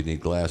dinosaur, you need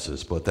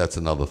glasses, but that's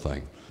another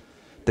thing.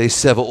 They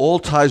sever all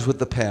ties with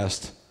the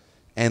past,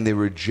 and they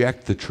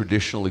reject the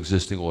traditional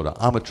existing order.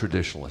 I'm a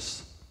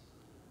traditionalist.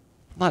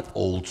 I'm not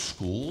old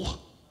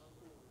school.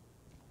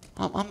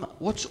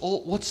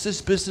 What's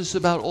this business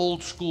about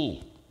old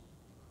school?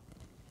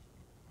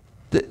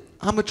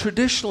 I'm a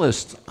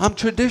traditionalist. I'm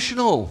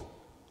traditional.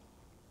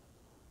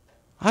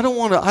 I don't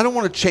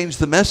want to change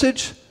the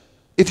message.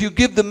 If you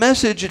give the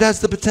message, it has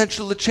the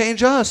potential to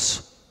change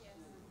us.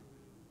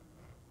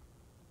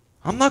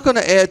 I'm not going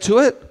to add to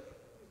it.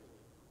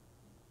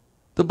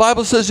 The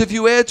Bible says if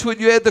you add to it,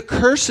 you add the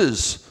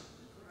curses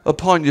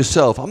upon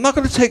yourself. I'm not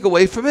going to take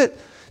away from it.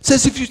 It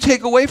says if you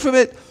take away from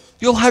it,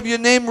 you'll have your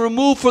name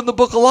removed from the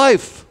book of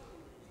life.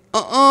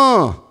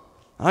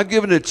 I'm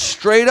giving it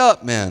straight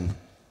up, man.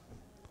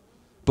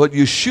 But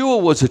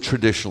Yeshua was a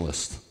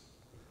traditionalist.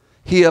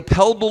 He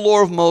upheld the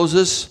law of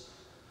Moses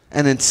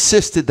and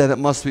insisted that it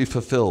must be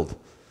fulfilled.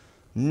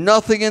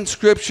 Nothing in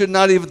Scripture,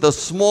 not even the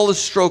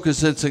smallest stroke,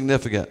 is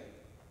insignificant.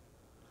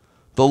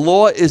 The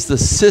law is the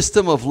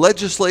system of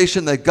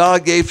legislation that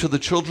God gave to the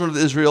children of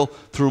Israel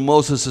through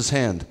Moses'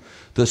 hand.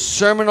 The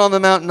Sermon on the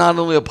Mount not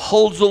only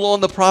upholds the law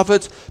and the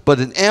prophets,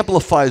 but it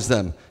amplifies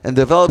them and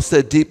develops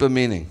their deeper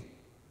meaning.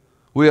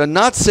 We are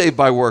not saved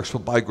by works,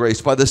 but by grace.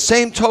 By the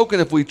same token,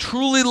 if we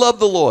truly love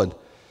the Lord,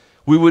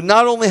 we would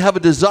not only have a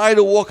desire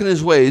to walk in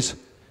his ways,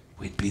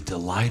 we'd be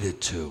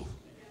delighted to.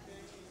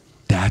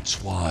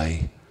 That's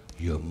why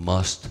you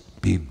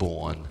must be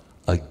born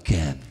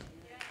again.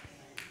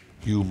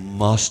 You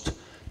must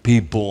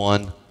be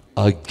born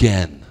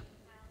again.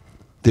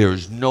 There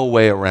is no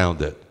way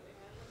around it.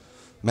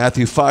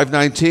 Matthew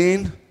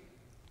 5:19.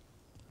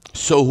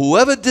 So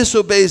whoever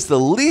disobeys the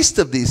least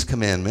of these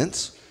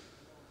commandments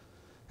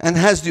and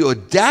has the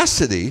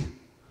audacity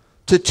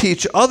to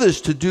teach others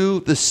to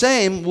do the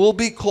same will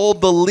be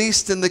called the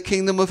least in the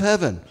kingdom of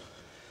heaven.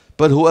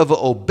 But whoever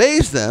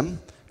obeys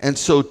them and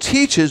so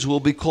teaches will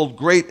be called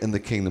great in the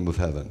kingdom of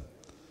heaven.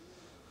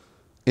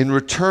 In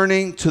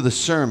returning to the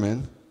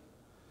sermon,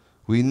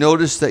 we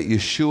notice that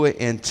Yeshua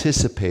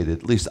anticipated,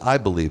 at least I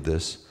believe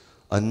this,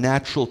 a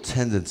natural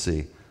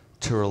tendency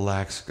to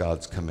relax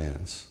God's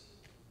commands.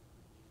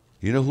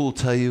 You know who will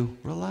tell you?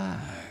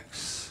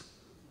 Relax.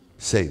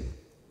 Satan.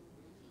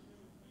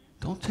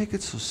 Don't take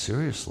it so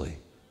seriously.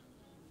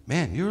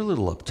 Man, you're a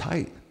little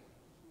uptight.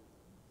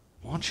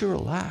 Why don't you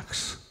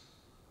relax?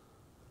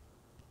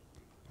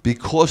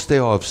 Because they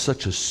are of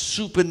such a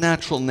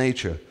supernatural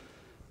nature,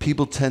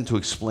 people tend to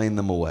explain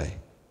them away.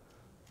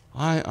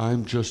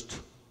 I'm just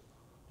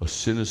a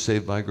sinner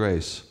saved by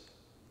grace.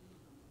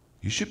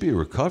 You should be a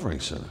recovering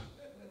sinner.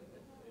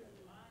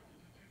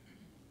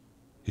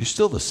 You're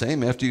still the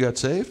same after you got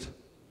saved?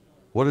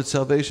 What did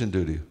salvation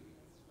do to you?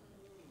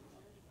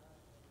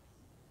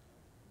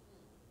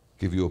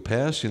 Give you a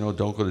pass, don't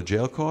go to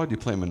jail card, you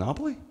play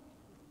Monopoly?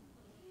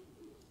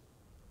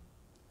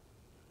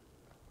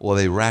 Or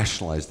they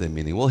rationalize their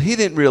meaning. Well, he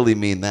didn't really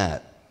mean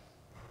that.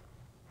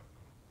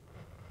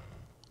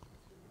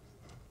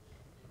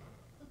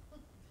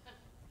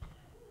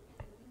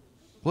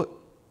 What?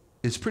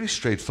 It's pretty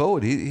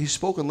straightforward. He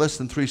spoke in less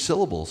than 3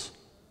 syllables.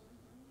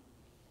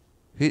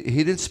 He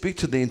didn't speak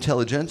to the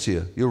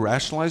intelligentsia. You're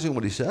rationalizing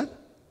what he said?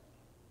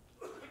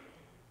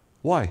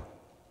 Why?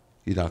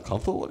 You're not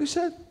comfortable with what he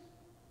said?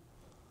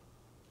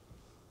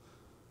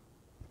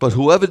 But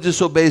whoever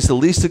disobeys the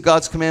least of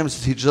God's commandments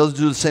and teaches others to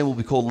do the same will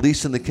be called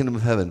least in the kingdom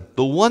of heaven.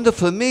 The wonder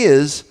for me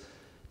is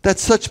that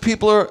such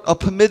people are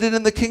permitted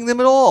in the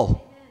kingdom at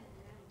all.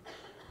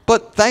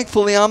 But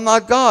thankfully, I'm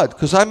not God,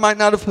 because I might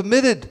not have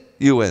permitted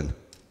you in.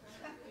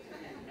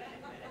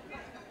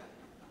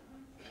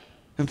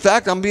 In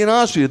fact, I'm being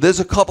honest with you, there's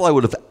a couple I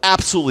would have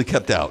absolutely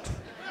kept out.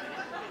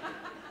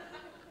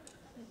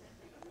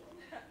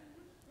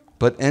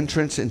 But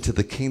entrance into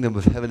the kingdom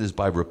of heaven is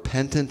by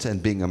repentance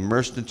and being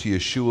immersed into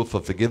Yeshua for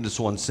forgiveness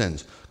of one's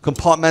sins.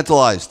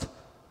 Compartmentalized.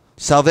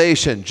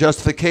 Salvation,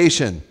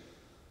 justification.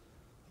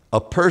 A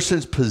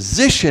person's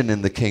position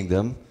in the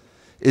kingdom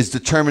is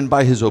determined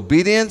by his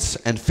obedience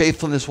and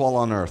faithfulness while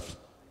on earth.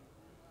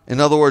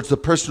 In other words, the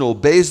person who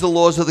obeys the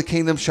laws of the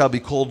kingdom shall be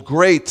called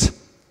great.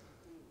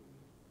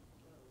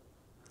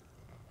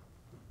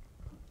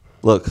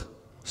 Look,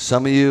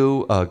 some of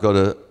you go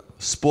to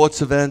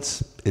sports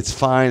events. It's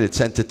fine.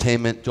 It's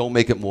entertainment. Don't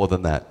make it more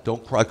than that.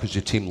 Don't cry because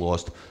your team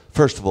lost.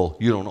 First of all,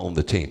 you don't own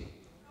the team.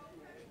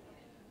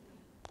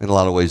 In a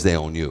lot of ways, they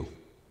own you.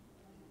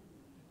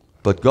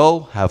 But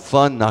go, have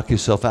fun, knock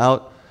yourself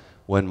out.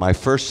 When my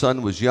first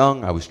son was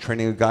young, I was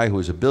training a guy who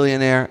was a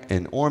billionaire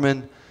in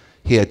Ormond.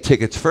 He had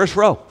tickets, first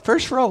row,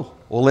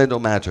 Orlando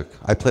Magic.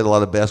 I played a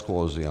lot of basketball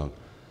when I was young.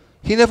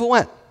 He never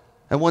went.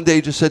 And one day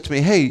he just said to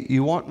me, hey,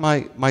 you want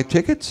my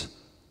tickets?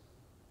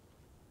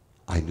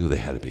 I knew they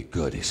had to be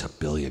good. He's a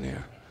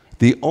billionaire.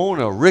 The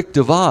owner, Rick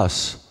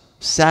DeVos,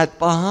 sat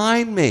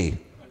behind me.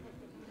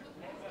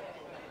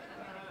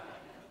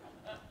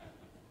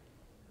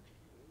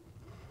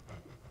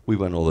 We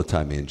went all the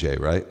time, me and Jay,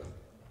 right? I was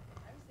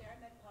there. I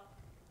met Puff.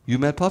 You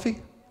met Puffy? Yeah.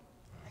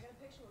 I got a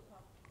picture with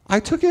Puff.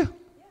 I took you?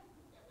 Yeah.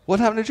 What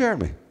happened to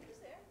Jeremy? He was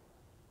there.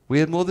 We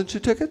had more than 2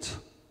 tickets? Yes,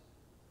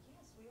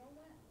 we all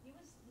went. He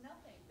was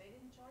nothing. They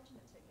didn't charge him a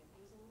ticket.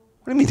 He was a little...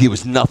 What do you mean he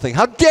was nothing?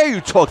 How dare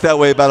you talk that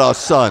way about our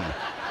son?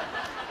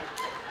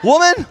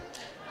 Woman,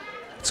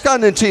 it's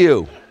gotten into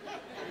you.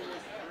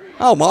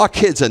 Oh, our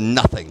kids are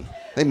nothing.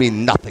 They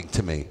mean nothing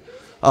to me.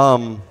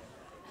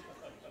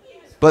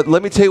 But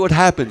let me tell you what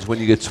happens when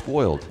you get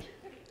spoiled.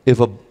 If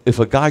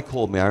a guy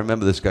called me, I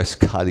remember this guy,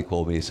 Scott, he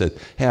called me. He said,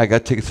 hey, I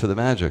got tickets for the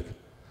Magic.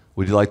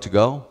 Would you like to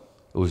go?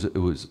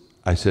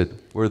 I said,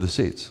 where are the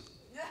seats?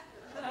 You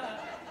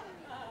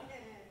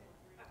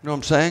know what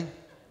I'm saying?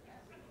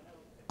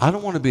 I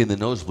don't want to be in the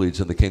nosebleeds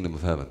in the kingdom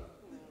of heaven.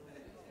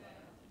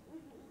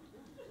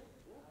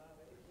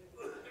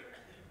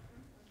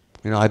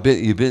 They have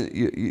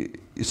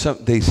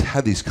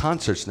these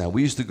concerts now.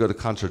 We used to go to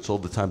concerts all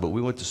the time, but we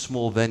went to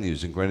small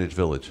venues in Greenwich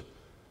Village.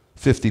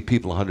 50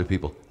 people, 100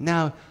 people.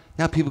 Now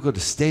people go to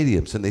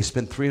stadiums and they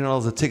spend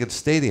 $300 a ticket to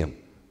stadium.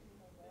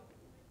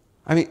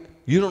 I mean,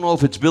 you don't know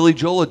if it's Billy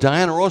Joel or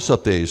Diana Ross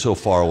up there. You're so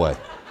far away.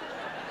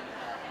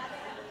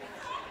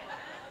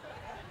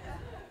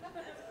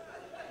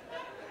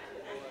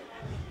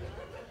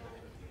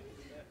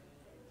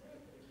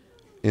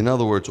 In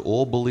other words,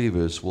 all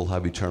believers will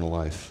have eternal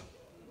life,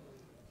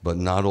 but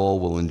not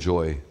all will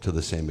enjoy to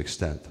the same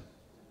extent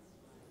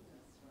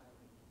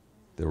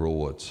their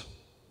rewards.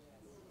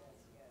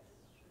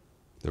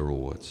 Their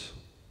rewards.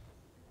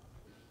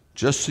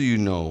 Just so you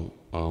know,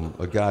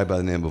 a guy by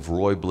the name of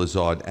Roy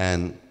Blizzard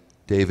and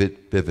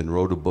David Bivin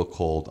wrote a book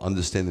called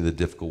Understanding the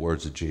Difficult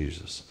Words of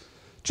Jesus.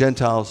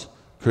 Gentiles,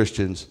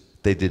 Christians,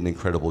 they did an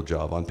incredible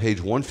job. On page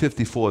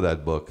 154 of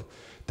that book,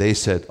 they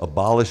said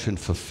abolish and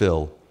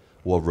fulfill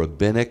were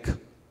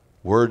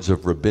words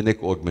of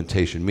rabbinic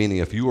augmentation, meaning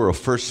if you were a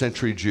first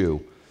century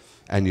Jew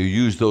and you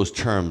used those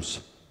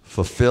terms,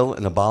 fulfill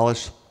and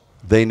abolish,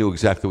 they knew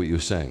exactly what you were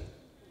saying.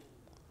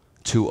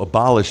 To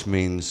abolish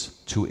means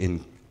to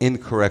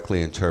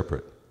incorrectly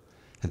interpret,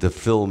 and to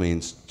fill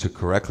means to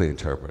correctly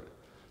interpret.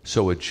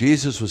 So what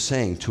Jesus was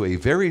saying to a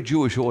very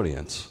Jewish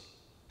audience,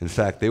 In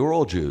fact, they were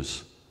all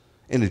Jews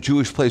in a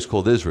Jewish place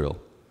called Israel.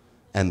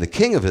 And the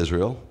king of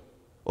Israel,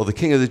 or the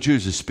king of the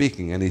Jews, is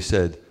speaking, and he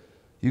said,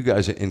 you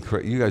guys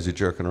are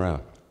jerking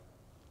around.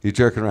 You're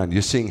jerking around.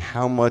 You're seeing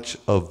how much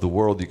of the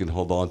world you can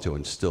hold on to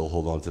and still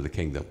hold on to the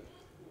kingdom.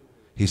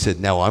 He said,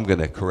 now I'm going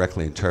to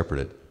correctly interpret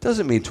it.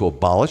 Doesn't mean to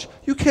abolish.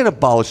 You can't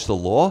abolish the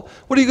law.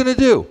 What are you going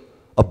to do?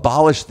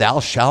 Abolish thou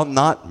shalt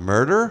not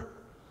murder?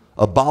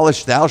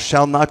 Abolish thou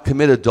shalt not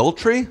commit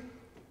adultery?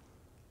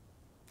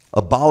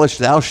 Abolish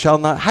thou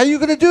shalt not. How are you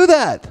going to do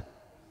that?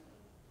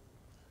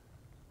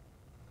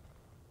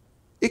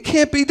 It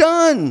can't be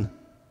done.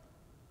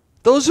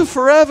 Those are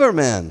forever,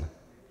 man.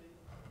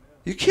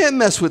 You can't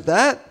mess with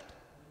that.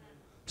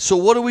 So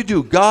what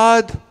do?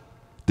 God,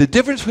 the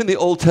difference between the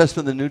Old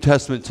Testament and the New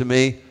Testament to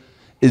me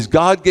is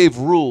God gave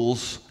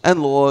rules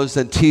and laws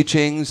and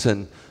teachings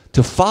and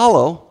to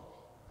follow,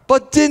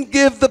 but didn't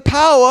give the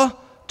power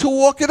to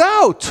walk it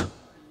out.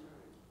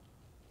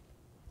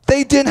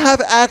 They didn't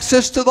have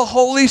access to the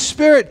Holy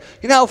Spirit.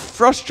 You know how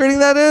frustrating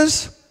that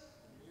is?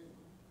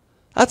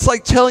 That's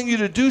like telling you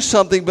to do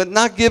something but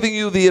not giving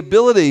you the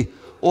ability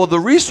or the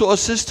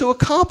resources to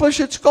accomplish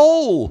its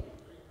goal.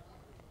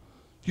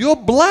 You're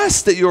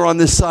blessed that you're on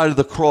this side of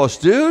the cross,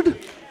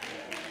 dude.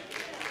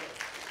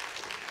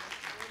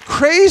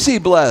 Crazy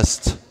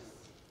blessed.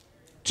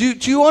 Do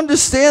you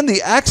understand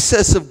the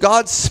access of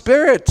God's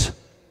Spirit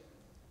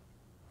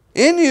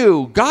in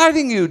you,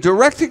 guiding you,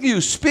 directing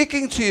you,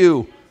 speaking to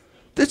you?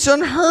 It's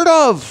unheard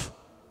of.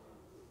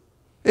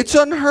 It's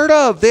unheard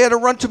of. They had to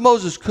run to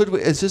Moses. Could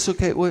we? Is this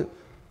okay? What?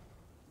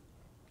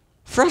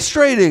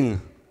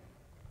 Frustrating.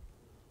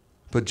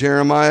 But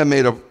Jeremiah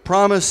made a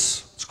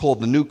promise. It's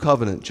called the New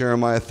Covenant,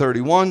 Jeremiah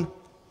 31.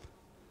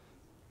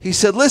 He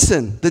said,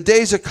 listen, the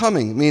days are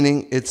coming,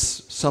 meaning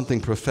it's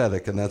something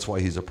prophetic, and that's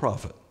why he's a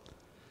prophet.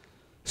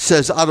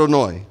 Says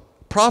Adonai,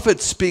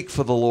 prophets speak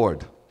for the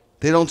Lord.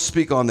 They don't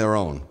speak on their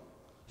own.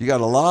 You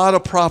got a lot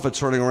of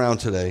prophets running around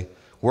today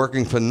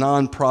working for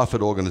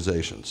non-profit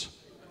organizations.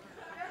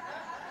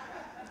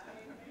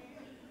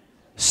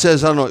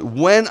 Says Adonai,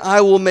 when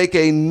I will make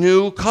a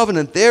new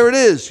covenant. There it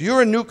is.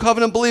 You're a New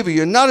Covenant believer.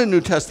 You're not a New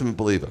Testament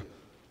believer.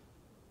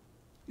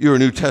 You're a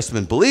New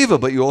Testament believer,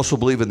 but you also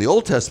believe in the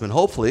Old Testament,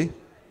 hopefully.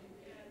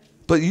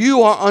 But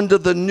you are under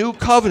the New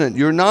Covenant.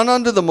 You're not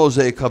under the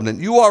Mosaic Covenant.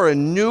 You are a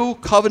New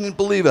Covenant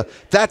believer.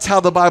 That's how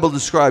the Bible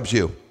describes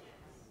you.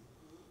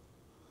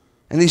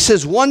 And he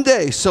says, one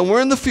day,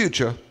 somewhere in the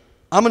future,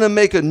 I'm going to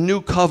make a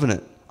new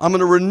covenant. I'm going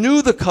to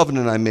renew the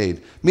covenant I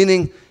made.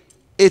 Meaning,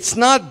 it's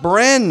not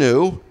brand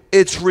new,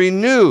 it's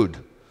renewed.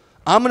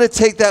 I'm going to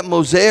take that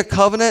Mosaic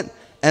covenant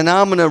and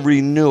I'm going to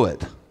renew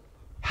it.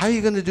 How are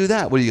you going to do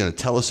that? What, are you going to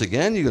tell us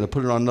again? You're going to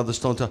put it on another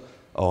stone?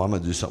 Oh, I'm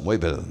going to do something way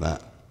better than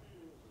that.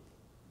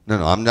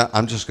 No, I'm not.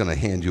 I'm just going to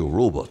hand you a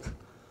rule book.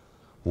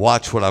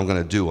 Watch what I'm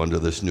going to do under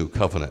this new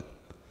covenant.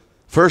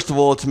 First of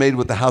all, it's made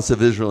with the house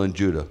of Israel and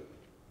Judah.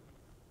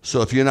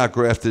 So if you're not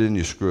grafted in,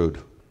 you're screwed.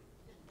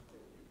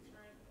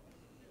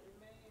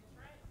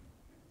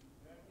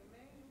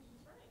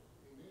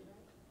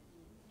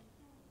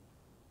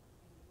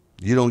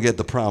 You don't get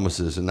the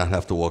promises and not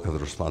have to walk with the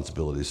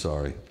responsibility,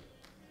 sorry.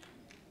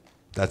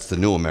 That's the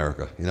new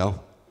America, you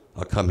know?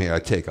 I'll come here, I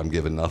take, I'm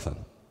giving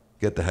nothing.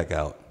 Get the heck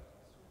out.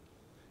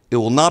 It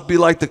will not be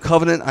like the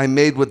covenant I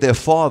made with their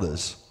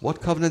fathers.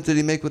 What covenant did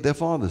he make with their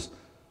fathers?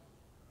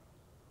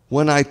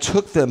 When I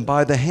took them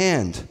by the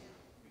hand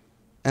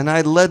and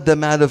I led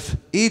them out of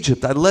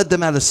Egypt. I led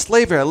them out of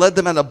slavery. I led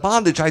them out of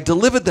bondage. I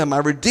delivered them. I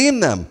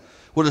redeemed them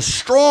with a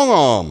strong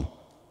arm.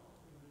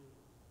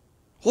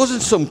 It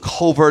wasn't some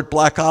covert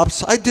black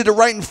ops. I did it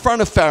right in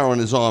front of Pharaoh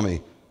and his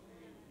army.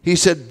 He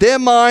said, they're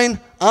mine.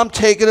 I'm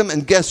taking them.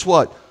 And guess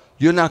what?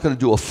 You're not going to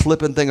do a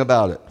flipping thing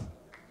about it.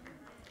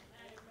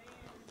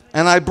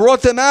 And I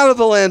brought them out of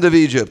the land of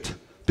Egypt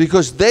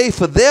because they,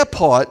 for their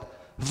part,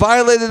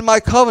 violated my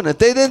covenant.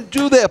 They didn't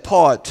do their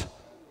part.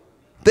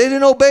 They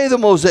didn't obey the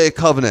Mosaic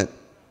covenant.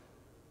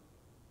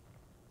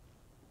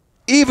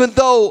 Even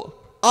though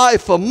I,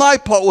 for my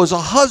part, was a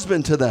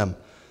husband to them.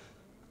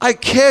 I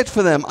cared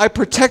for them. I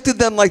protected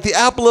them like the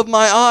apple of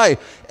my eye.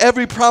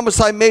 Every promise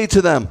I made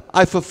to them,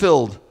 I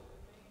fulfilled.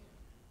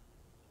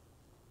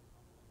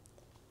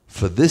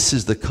 For this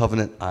is the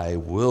covenant I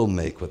will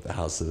make with the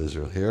house of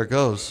Israel. Here it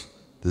goes.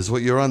 This is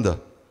what you're under.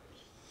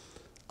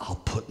 I'll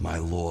put my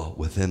law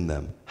within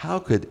them. How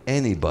could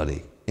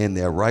anybody in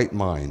their right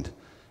mind,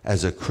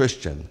 as a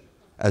Christian,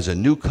 as a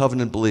new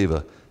covenant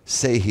believer,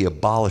 say he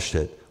abolished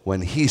it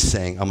when he's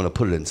saying, I'm going to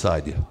put it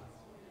inside you?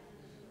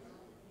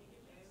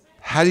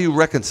 How do you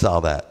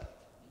reconcile that?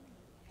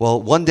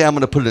 Well, one day I'm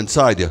going to put it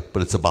inside you,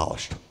 but it's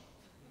abolished.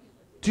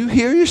 Do you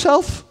hear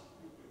yourself?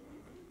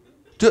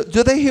 Do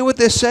they hear what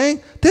they're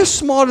saying? They're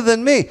smarter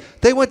than me.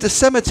 They went to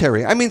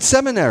seminary.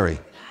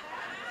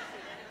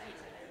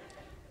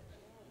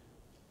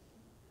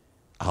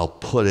 I'll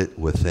put it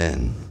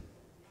within.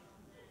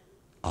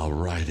 I'll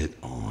write it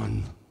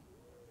on.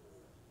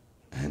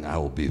 And I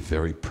will be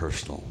very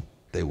personal.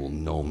 They will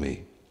know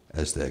me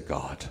as their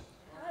God.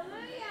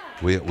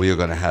 We are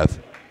going to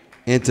have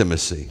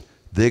intimacy,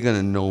 They're going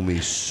to know me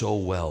so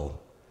well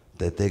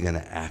that they're going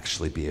to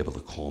actually be able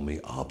to call me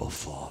Abba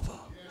Father.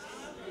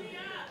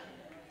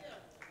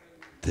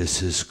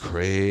 This is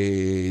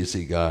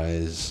crazy,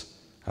 guys.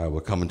 All right,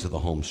 we're coming to the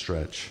home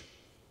stretch.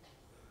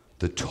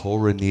 The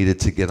Torah needed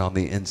to get on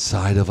the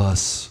inside of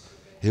us.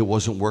 It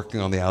wasn't working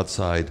on the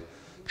outside.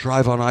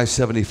 Drive on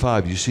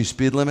I-75. You see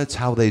speed limits?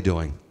 How are they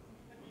doing?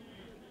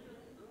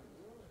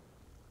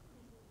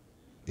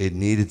 It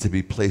needed to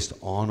be placed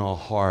on our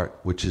heart,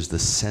 which is the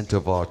center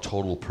of our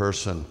total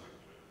person.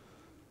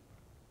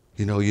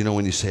 You know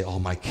when you say, oh,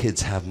 my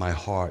kids have my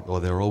heart,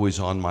 or they're always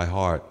on my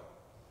heart.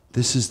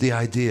 This is the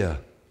idea.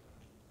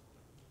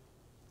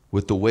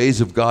 With the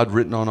ways of God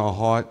written on our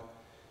heart,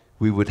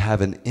 we would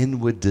have an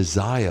inward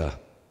desire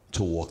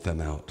to walk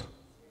them out.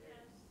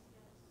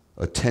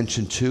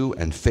 Attention to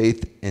and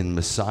faith in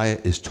Messiah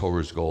is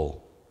Torah's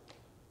goal.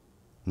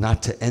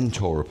 Not to end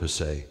Torah per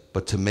se,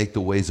 but to make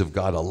the ways of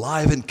God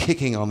alive and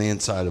kicking on the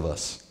inside of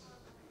us.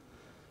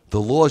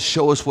 The laws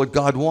show us what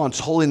God wants,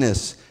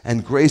 holiness,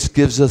 and grace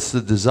gives us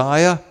the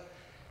desire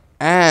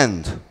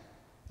and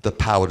the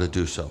power to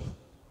do so.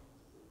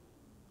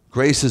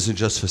 Grace isn't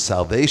just for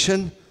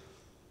salvation.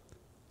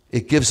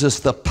 It gives us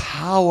the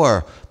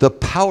power. The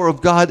power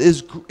of God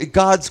is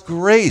God's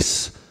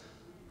grace.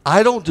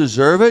 I don't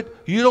deserve it.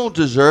 You don't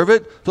deserve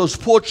it. Those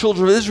poor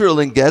children of Israel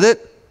didn't get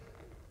it.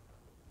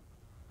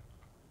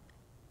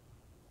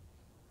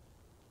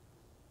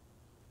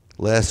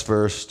 Last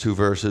verse, 2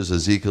 verses,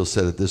 Ezekiel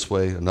said it this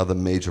way, another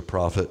major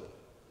prophet.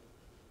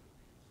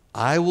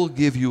 I will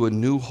give you a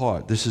new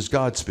heart. This is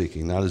God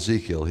speaking, not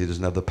Ezekiel. He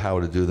doesn't have the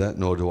power to do that,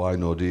 nor do I,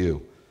 nor do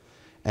you.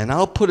 And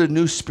I'll put a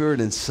new spirit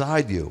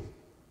inside you.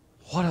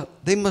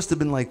 They must have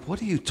been like,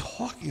 what are you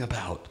talking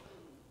about?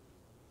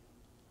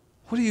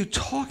 What are you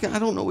talking? I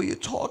don't know what you're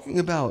talking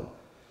about.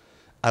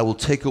 I will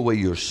take away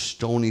your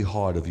stony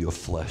heart of your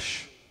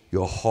flesh,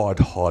 your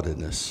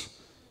hard-heartedness,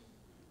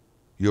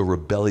 your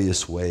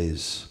rebellious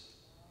ways.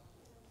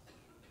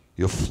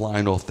 You're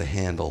flying off the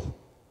handle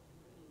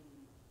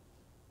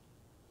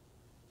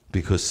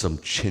because some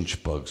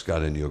chinch bugs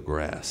got in your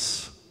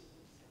grass.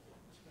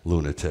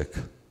 Lunatic.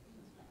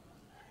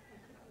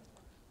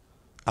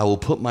 I will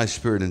put my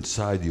spirit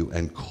inside you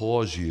and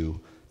cause you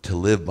to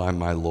live by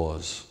my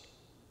laws,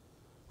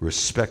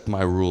 respect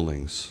my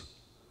rulings,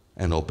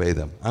 and obey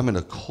them. I'm going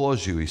to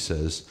cause you, he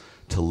says,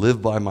 to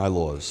live by my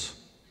laws.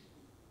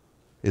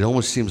 It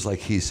almost seems like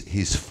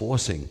he's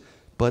forcing,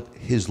 but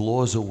his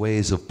laws are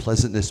ways of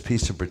pleasantness,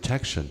 peace, and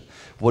protection.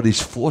 What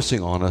he's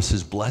forcing on us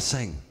is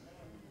blessing.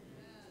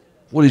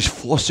 What he's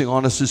forcing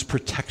on us is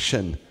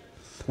protection.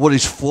 What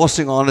he's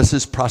forcing on us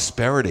is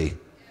prosperity.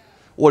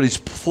 What he's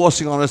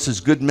forcing on us is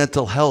good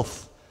mental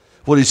health.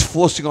 What he's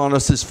forcing on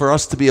us is for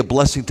us to be a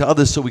blessing to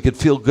others so we can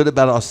feel good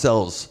about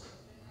ourselves.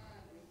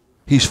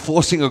 He's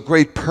forcing a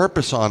great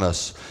purpose on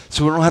us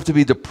so we don't have to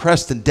be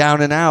depressed and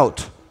down and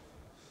out.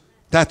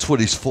 That's what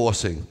he's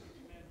forcing.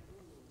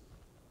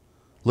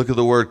 Look at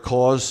the word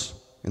cause.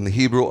 In the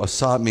Hebrew,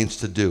 asah means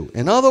to do.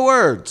 In other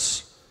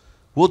words,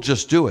 we'll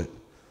just do it.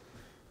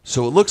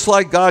 So it looks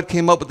like God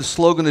came up with the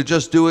slogan to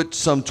just do it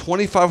some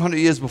 2,500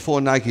 years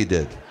before Nike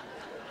did.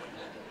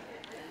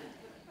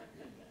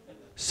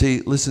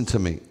 See, listen to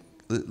me.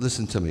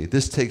 Listen to me.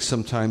 This takes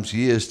sometimes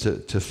years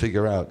to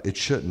figure out. It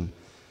shouldn't.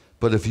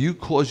 But if you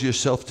cause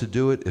yourself to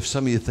do it, if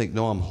some of you think,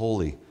 no, I'm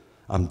holy,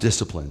 I'm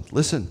disciplined.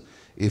 Listen,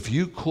 if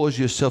you cause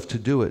yourself to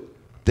do it,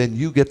 then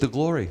you get the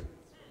glory.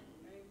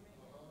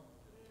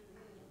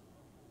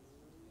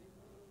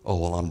 Oh,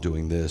 well, I'm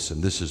doing this,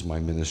 and this is my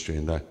ministry,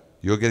 and that.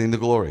 You're getting the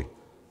glory.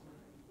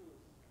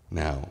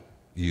 Now,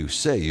 you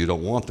say you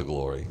don't want the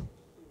glory,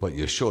 but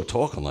you're sure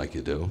talking like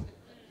you do.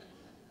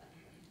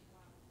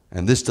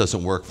 And this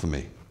doesn't work for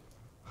me.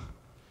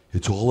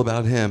 It's all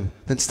about him.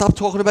 Then stop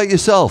talking about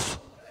yourself.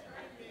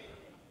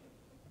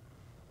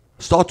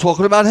 Start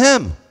talking about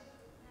him.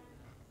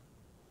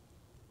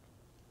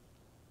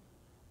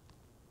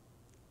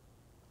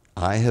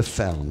 I have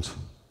found,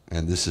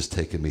 and this has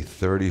taken me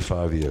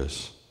 35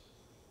 years,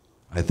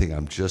 I think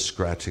I'm just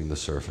scratching the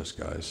surface,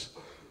 guys.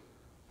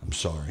 I'm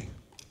sorry.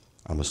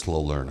 I'm a slow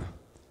learner.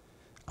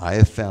 I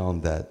have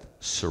found that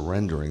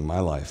surrendering my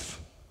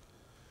life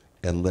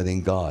and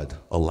letting God,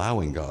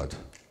 allowing God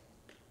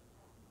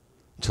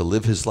to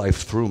live his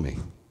life through me,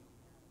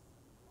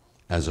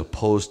 as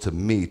opposed to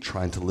me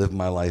trying to live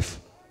my life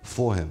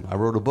for him. I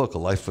wrote a book, A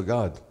Life for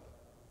God.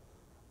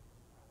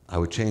 I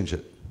would change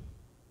it.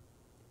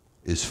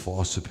 Is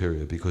far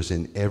superior, because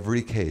in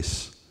every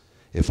case,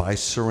 if I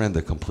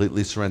surrender,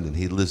 completely surrender, and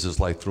he lives his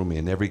life through me,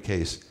 in every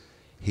case,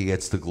 he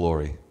gets the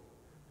glory,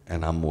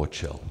 and I'm more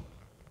chill.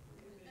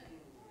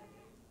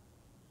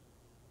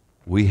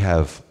 We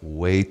have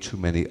way too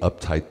many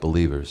uptight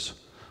believers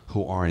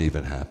who aren't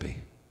even happy.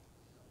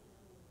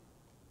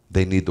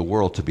 They need the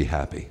world to be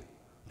happy.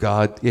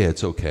 God, yeah,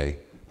 it's okay,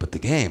 but the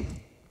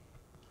game,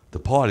 the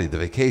party, the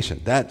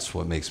vacation, that's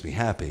what makes me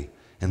happy.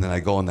 And then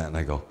I go on that and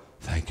I go,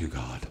 thank you,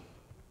 God.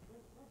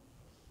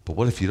 But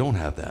what if you don't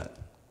have that?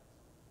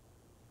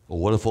 Or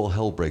what if all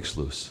hell breaks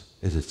loose?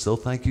 Is it still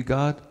thank you,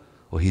 God?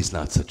 Or he's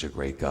not such a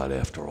great God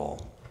after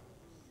all?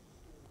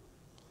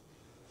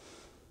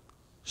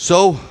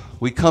 So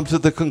we come to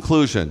the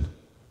conclusion.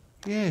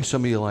 Yeah,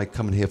 some of you like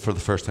coming here for the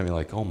first time, you're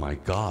like, oh my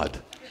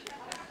God.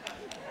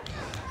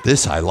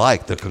 This I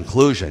like, the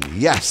conclusion.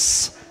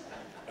 Yes.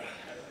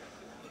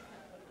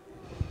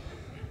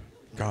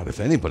 God, if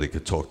anybody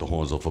could talk the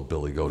horns off a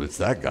billy goat, it's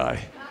that guy.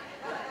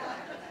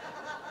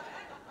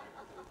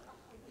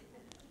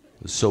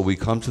 So we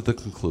come to the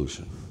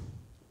conclusion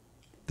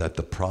that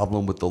the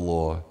problem with the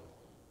law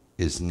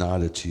is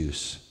not its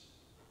use,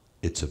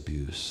 it's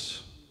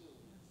abuse.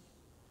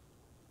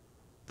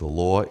 The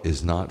law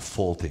is not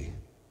faulty,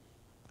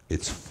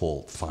 it's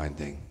fault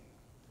finding.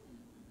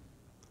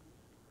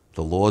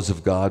 The laws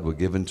of God were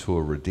given to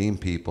a redeemed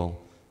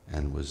people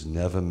and was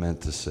never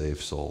meant to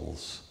save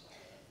souls.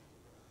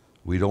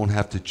 We don't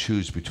have to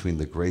choose between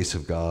the grace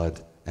of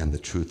God and the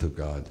truth of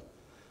God.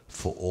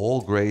 For all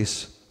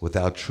grace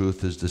without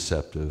truth is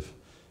deceptive,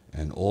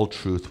 and all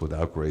truth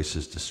without grace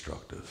is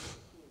destructive.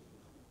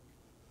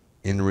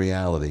 In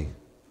reality,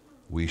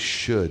 we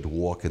should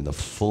walk in the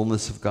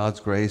fullness of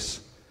God's grace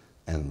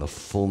and the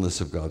fullness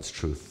of God's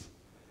truth.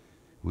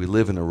 We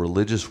live in a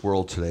religious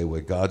world today where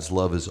God's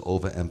love is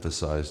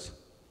overemphasized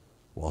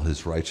while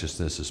his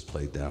righteousness is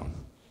played down.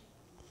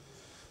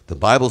 The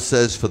Bible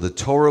says, for the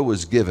Torah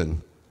was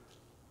given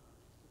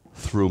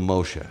through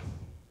Moshe.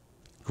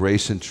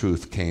 Grace and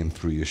truth came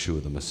through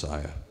Yeshua the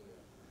Messiah.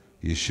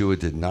 Yeshua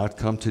did not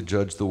come to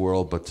judge the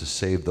world, but to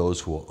save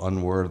those who are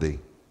unworthy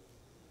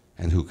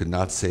and who could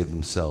not save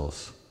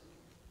themselves.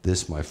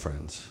 This, my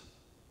friends,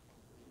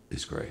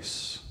 is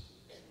grace.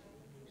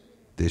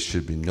 There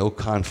should be no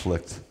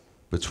conflict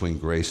between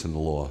grace and the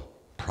law,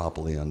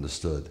 properly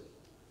understood.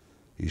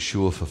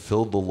 Yeshua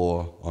fulfilled the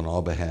law on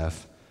our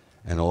behalf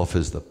and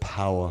offers the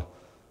power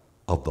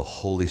of the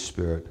Holy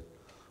Spirit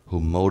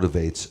who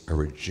motivates a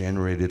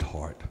regenerated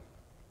heart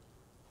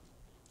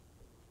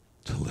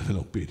to live in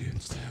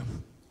obedience to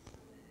him.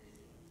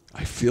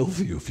 I feel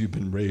for you if you've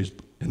been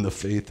raised in the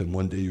faith and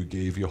one day you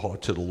gave your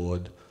heart to the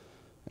Lord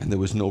and there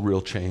was no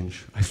real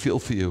change. I feel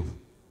for you.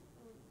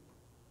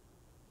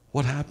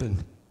 What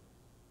happened?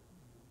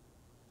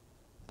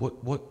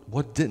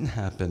 What didn't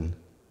happen?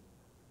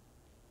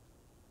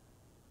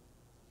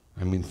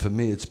 I mean, for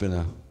me, it's been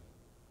a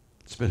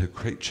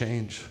great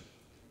change.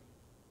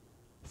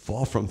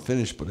 Far from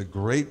finished, but a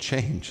great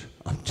change.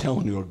 I'm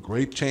telling you, a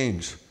great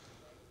change.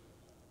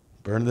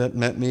 Bernadette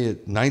met me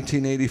at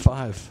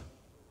 1985.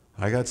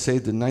 I got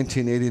saved in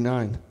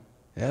 1989.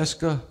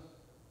 Ask her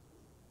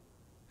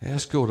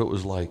what it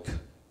was like.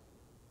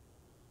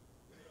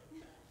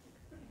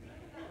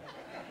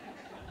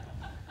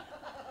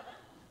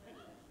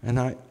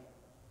 And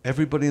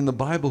everybody in the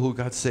Bible who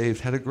got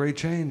saved had a great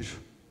change.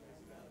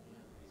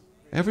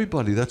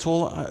 Everybody, that's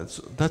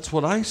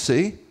what I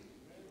see.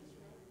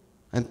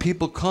 And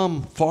people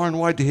come far and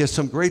wide to hear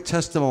some great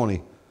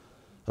testimony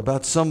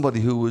about somebody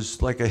who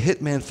was like a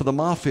hitman for the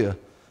mafia,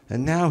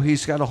 and now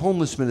he's got a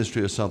homeless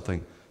ministry or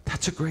something.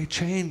 That's a great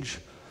change.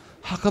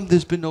 How come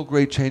there's been no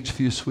great change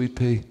for you, Sweet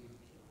Pea?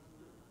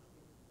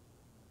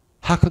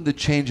 How come the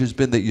change has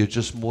been that you're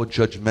just more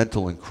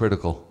judgmental and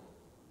critical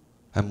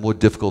and more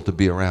difficult to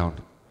be around,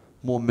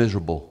 more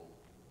miserable?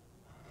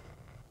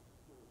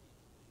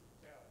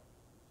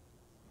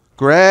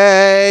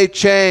 Great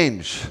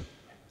change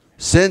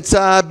since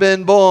I've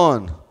been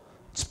born.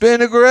 It's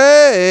been a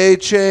great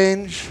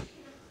change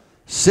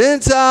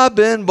since I've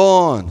been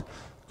born.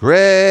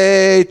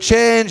 Great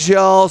change,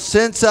 y'all,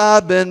 since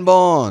I've been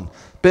born.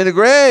 Been a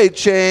great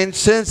change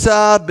since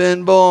I've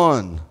been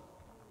born.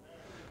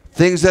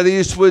 Things that I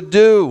used to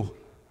do,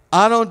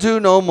 I don't do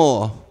no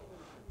more.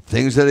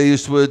 Things that I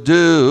used to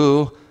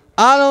do,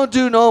 I don't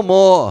do no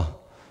more.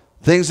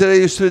 Things that I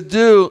used to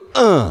do,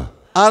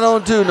 I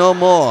don't do no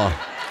more.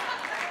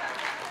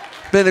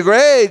 Been a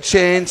great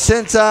change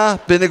since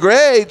I've been a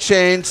great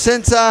change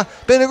since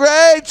I've been a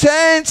great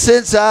change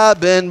since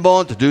I've been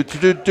born.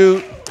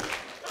 Do.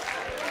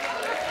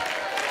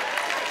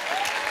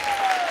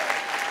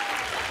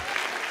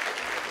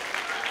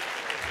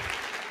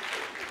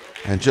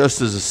 And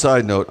just as a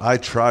side note, I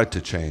tried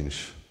to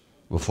change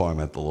before I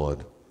met the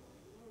Lord.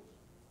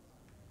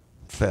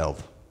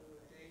 Failed.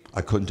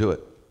 I couldn't do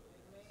it.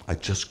 I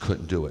just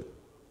couldn't do it.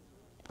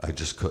 I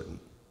just couldn't.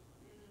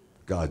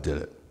 God did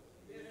it.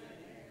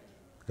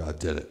 God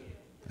did it.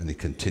 And he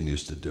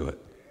continues to do it.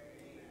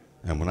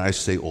 And when I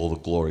say all the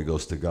glory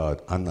goes to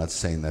God, I'm not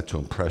saying that to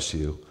impress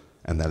you,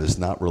 and that is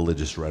not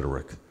religious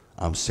rhetoric.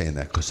 I'm saying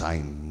that because I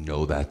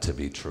know that to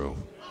be true.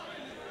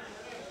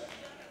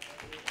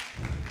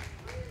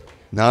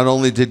 Not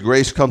only did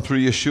grace come through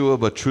Yeshua,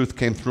 but truth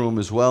came through him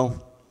as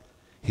well.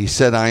 He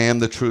said, I am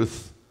the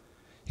truth.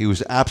 He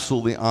was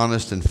absolutely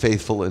honest and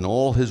faithful in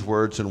all his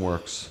words and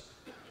works.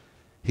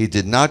 He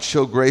did not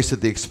show grace at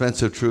the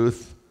expense of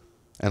truth,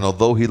 and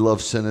although he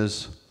loved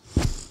sinners,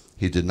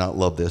 he did not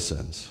love their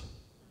sins.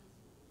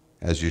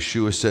 As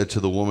Yeshua said to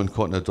the woman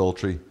caught in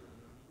adultery,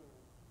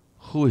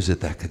 who is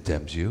it that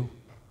condemns you?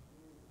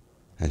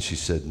 And she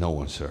said, no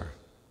one, sir.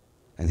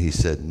 And he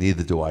said,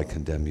 neither do I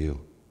condemn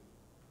you.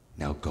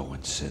 Now go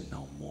and sin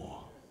no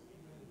more.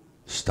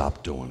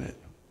 Stop doing it.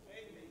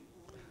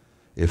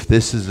 If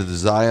this is the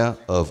desire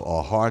of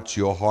our hearts,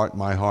 your heart,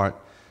 my heart,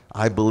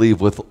 I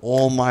believe with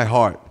all my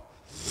heart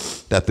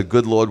that the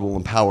good Lord will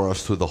empower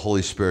us through the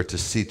Holy Spirit to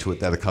see to it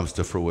that it comes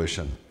to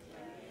fruition.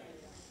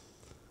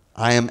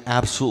 I am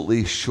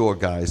absolutely sure,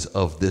 guys,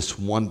 of this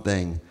one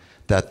thing,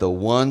 that the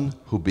one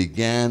who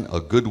began a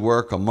good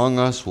work among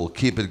us will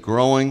keep it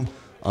growing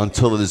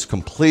until it is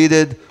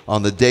completed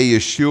on the day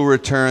Yeshua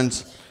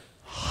returns.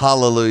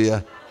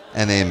 Hallelujah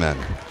and amen.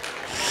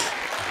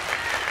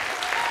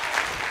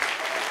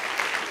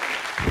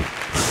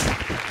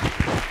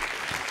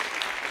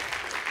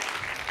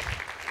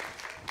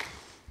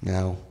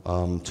 Now,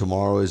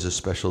 tomorrow is a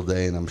special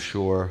day, and I'm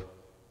sure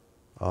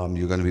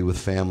you're going to be with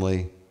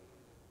family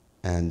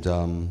and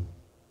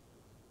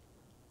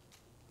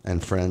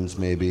friends,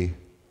 maybe.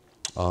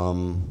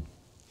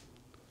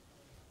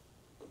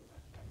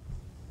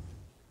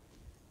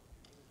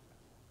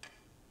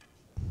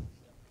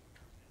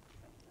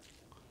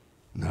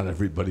 Not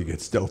everybody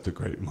gets dealt a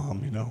great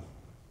mom, you know.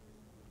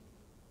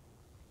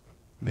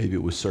 Maybe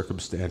it was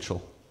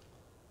circumstantial.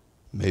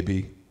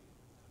 Maybe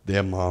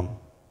their mom.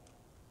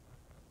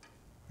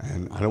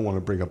 And I don't want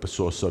to bring up a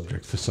sore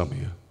subject for some of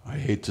you. I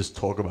hate to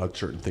talk about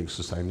certain things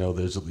because I know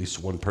there's at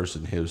least one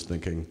person here who's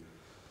thinking,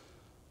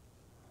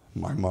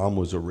 my mom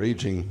was a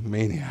raging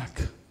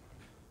maniac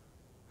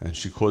and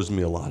she caused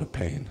me a lot of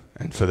pain.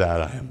 And for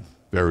that, I am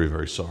very,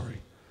 very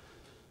sorry.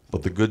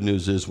 But the good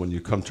news is when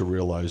you come to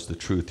realize the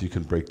truth, you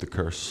can break the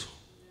curse.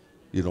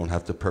 You don't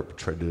have to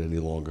perpetrate it any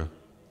longer.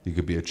 You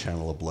could be a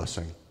channel of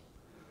blessing.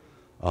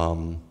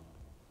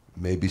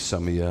 Maybe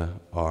some of you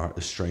are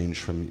estranged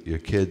from your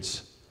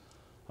kids.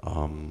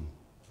 For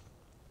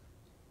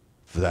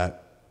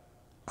that,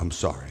 I'm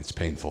sorry, it's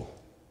painful.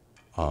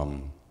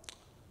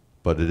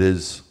 But it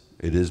is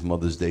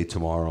Mother's Day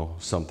tomorrow,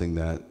 something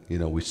that, you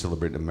know, we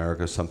celebrate in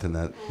America, something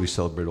that we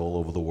celebrate all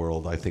over the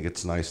world. I think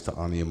it's nice to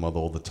honor your mother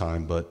all the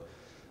time, but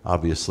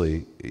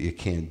obviously you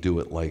can't do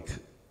it like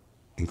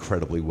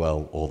incredibly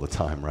well all the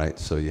time, right?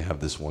 So you have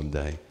this one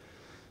day.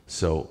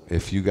 So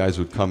if you guys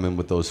would come in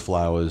with those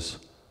flowers,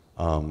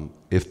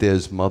 if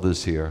there's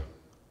mothers here,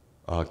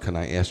 can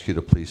I ask you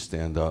to please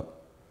stand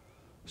up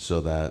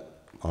so that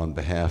on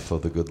behalf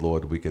of the good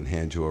Lord, we can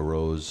hand you a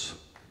rose.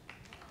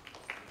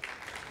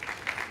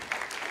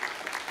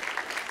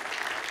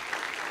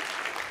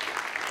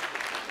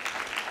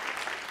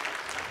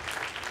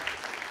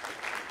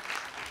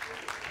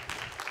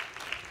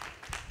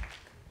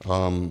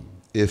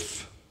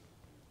 If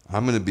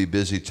I'm going to be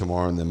busy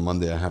tomorrow and then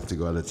Monday I have to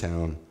go out of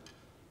town,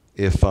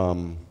 if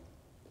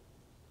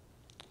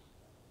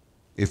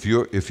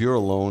you're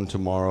alone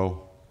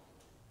tomorrow,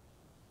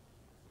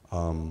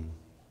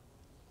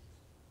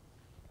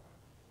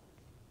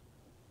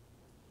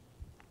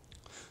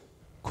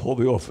 call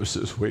the office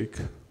this week,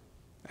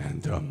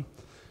 and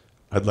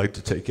I'd like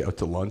to take you out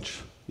to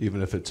lunch,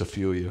 even if it's a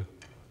few of you,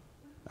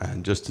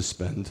 and just to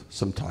spend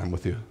some time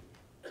with you,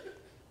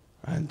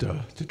 and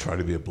to try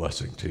to be a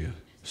blessing to you.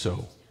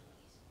 So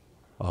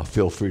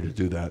feel free to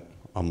do that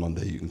on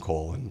Monday. You can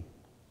call, and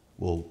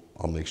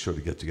I'll make sure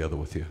to get together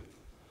with you.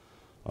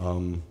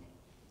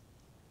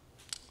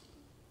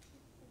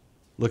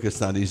 Look, it's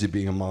not easy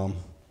being a mom.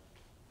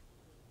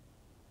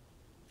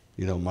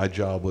 You know, my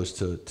job was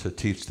to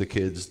teach the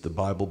kids the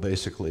Bible,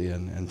 basically,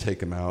 and take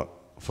them out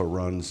for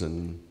runs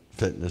and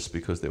fitness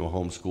because they were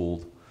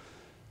homeschooled.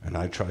 And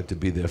I tried to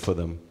be there for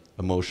them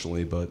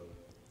emotionally, but,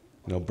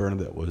 you know,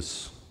 Bernadette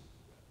was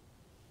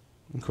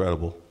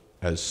incredible,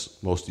 as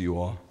most of you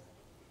are.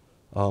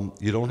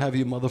 You don't have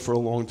your mother for a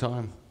long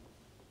time.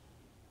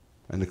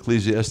 And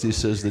Ecclesiastes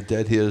says the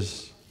dead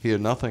hear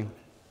nothing.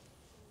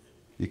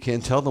 You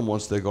can't tell them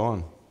once they're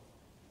gone.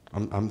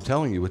 I'm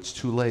telling you, it's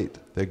too late.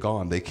 They're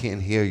gone. They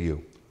can't hear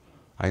you.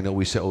 I know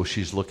we say, oh,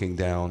 she's looking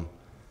down.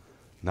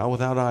 Not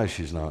without eyes,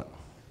 she's not.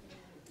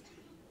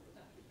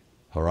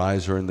 Her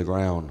eyes are in the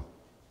ground.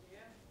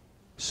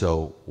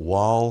 So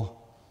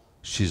while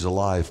she's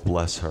alive,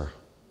 bless her.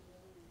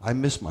 I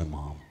miss my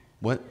mom.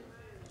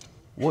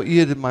 What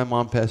year did my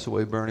mom pass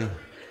away, Bernie?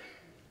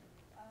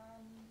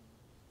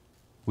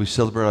 We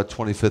celebrate our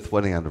 25th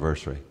wedding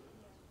anniversary.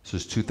 This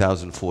is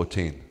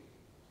 2014.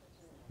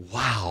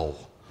 Wow.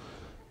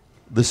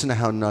 Listen to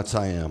how nuts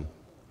I am.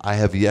 I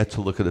have yet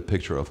to look at a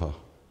picture of her.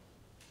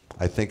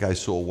 I think I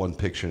saw one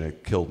picture and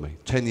it killed me.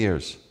 10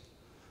 years.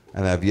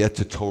 And I've yet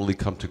to totally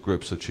come to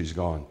grips that she's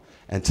gone.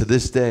 And to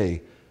this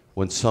day,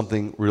 when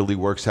something really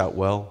works out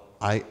well,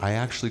 I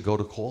actually go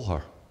to call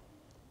her.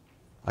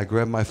 I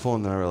grab my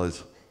phone and I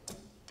realize,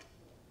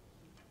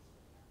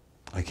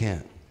 I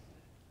can't.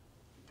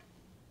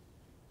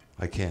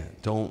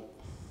 Don't.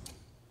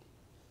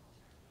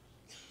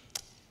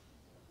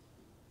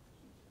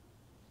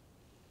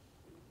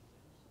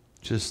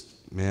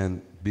 Just,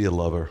 man, be a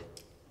lover.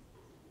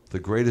 The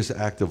greatest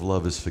act of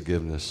love is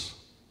forgiveness.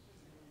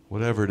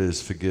 Whatever it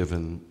is, forgive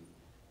and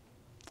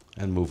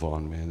move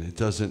on, man. It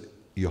doesn't,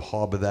 you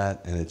harbor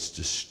that and it's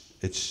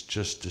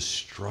just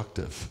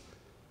destructive.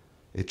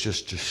 It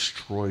just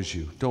destroys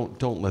you.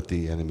 Don't let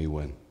the enemy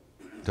win.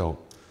 Don't.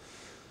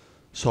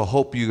 So I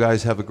hope you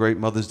guys have a great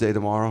Mother's Day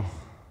tomorrow.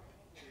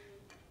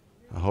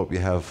 I hope you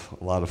have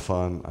a lot of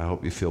fun. I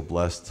hope you feel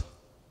blessed,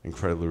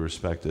 incredibly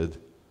respected.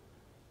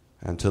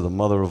 And to the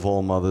mother of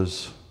all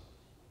mothers,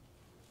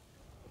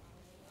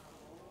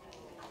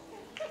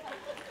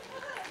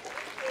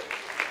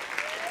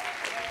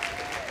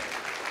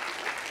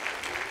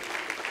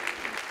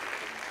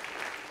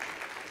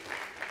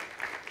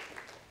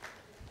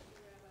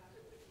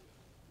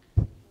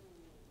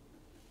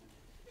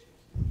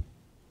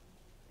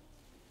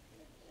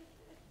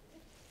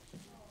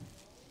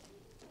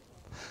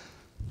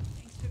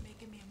 Thanks for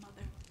making me a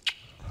mother.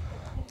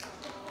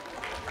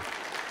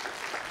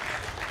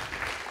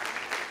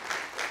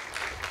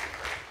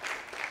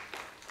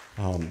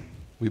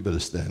 we better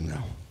stand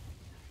now.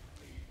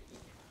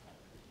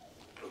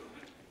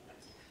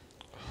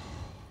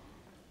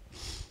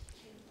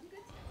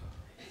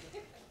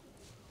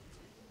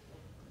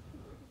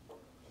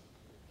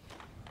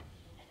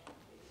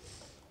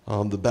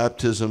 The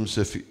baptisms,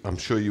 I'm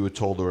sure you were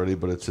told already,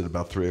 but it's at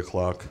about 3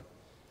 o'clock.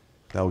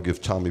 That will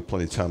give Tommy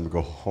plenty of time to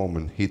go home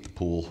and heat the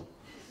pool.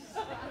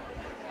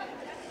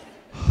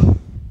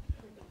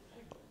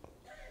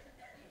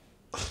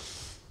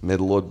 May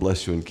the Lord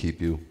bless you and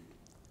keep you.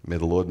 May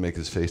the Lord make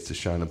his face to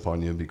shine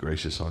upon you and be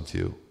gracious unto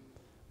you.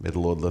 May the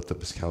Lord lift up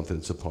his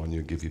countenance upon you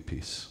and give you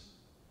peace.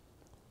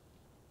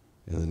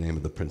 In the name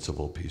of the Prince of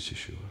all peace,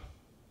 Yeshua.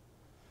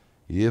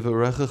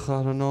 Yivarechecha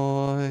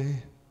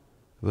Adonai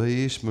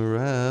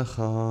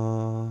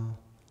v'yishmerecha.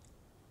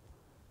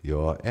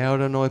 Yo'er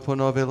Adonai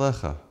ponav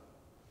elecha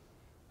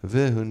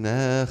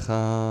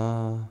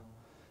v'hunecha.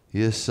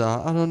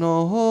 Yisa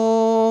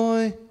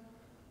Adonai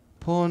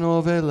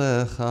ponav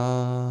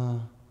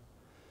elecha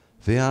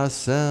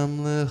v'yasem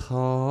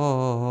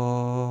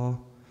lecha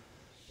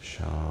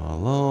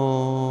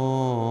shalom.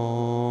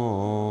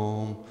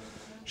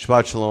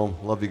 Shabbat shalom.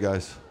 Love you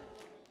guys.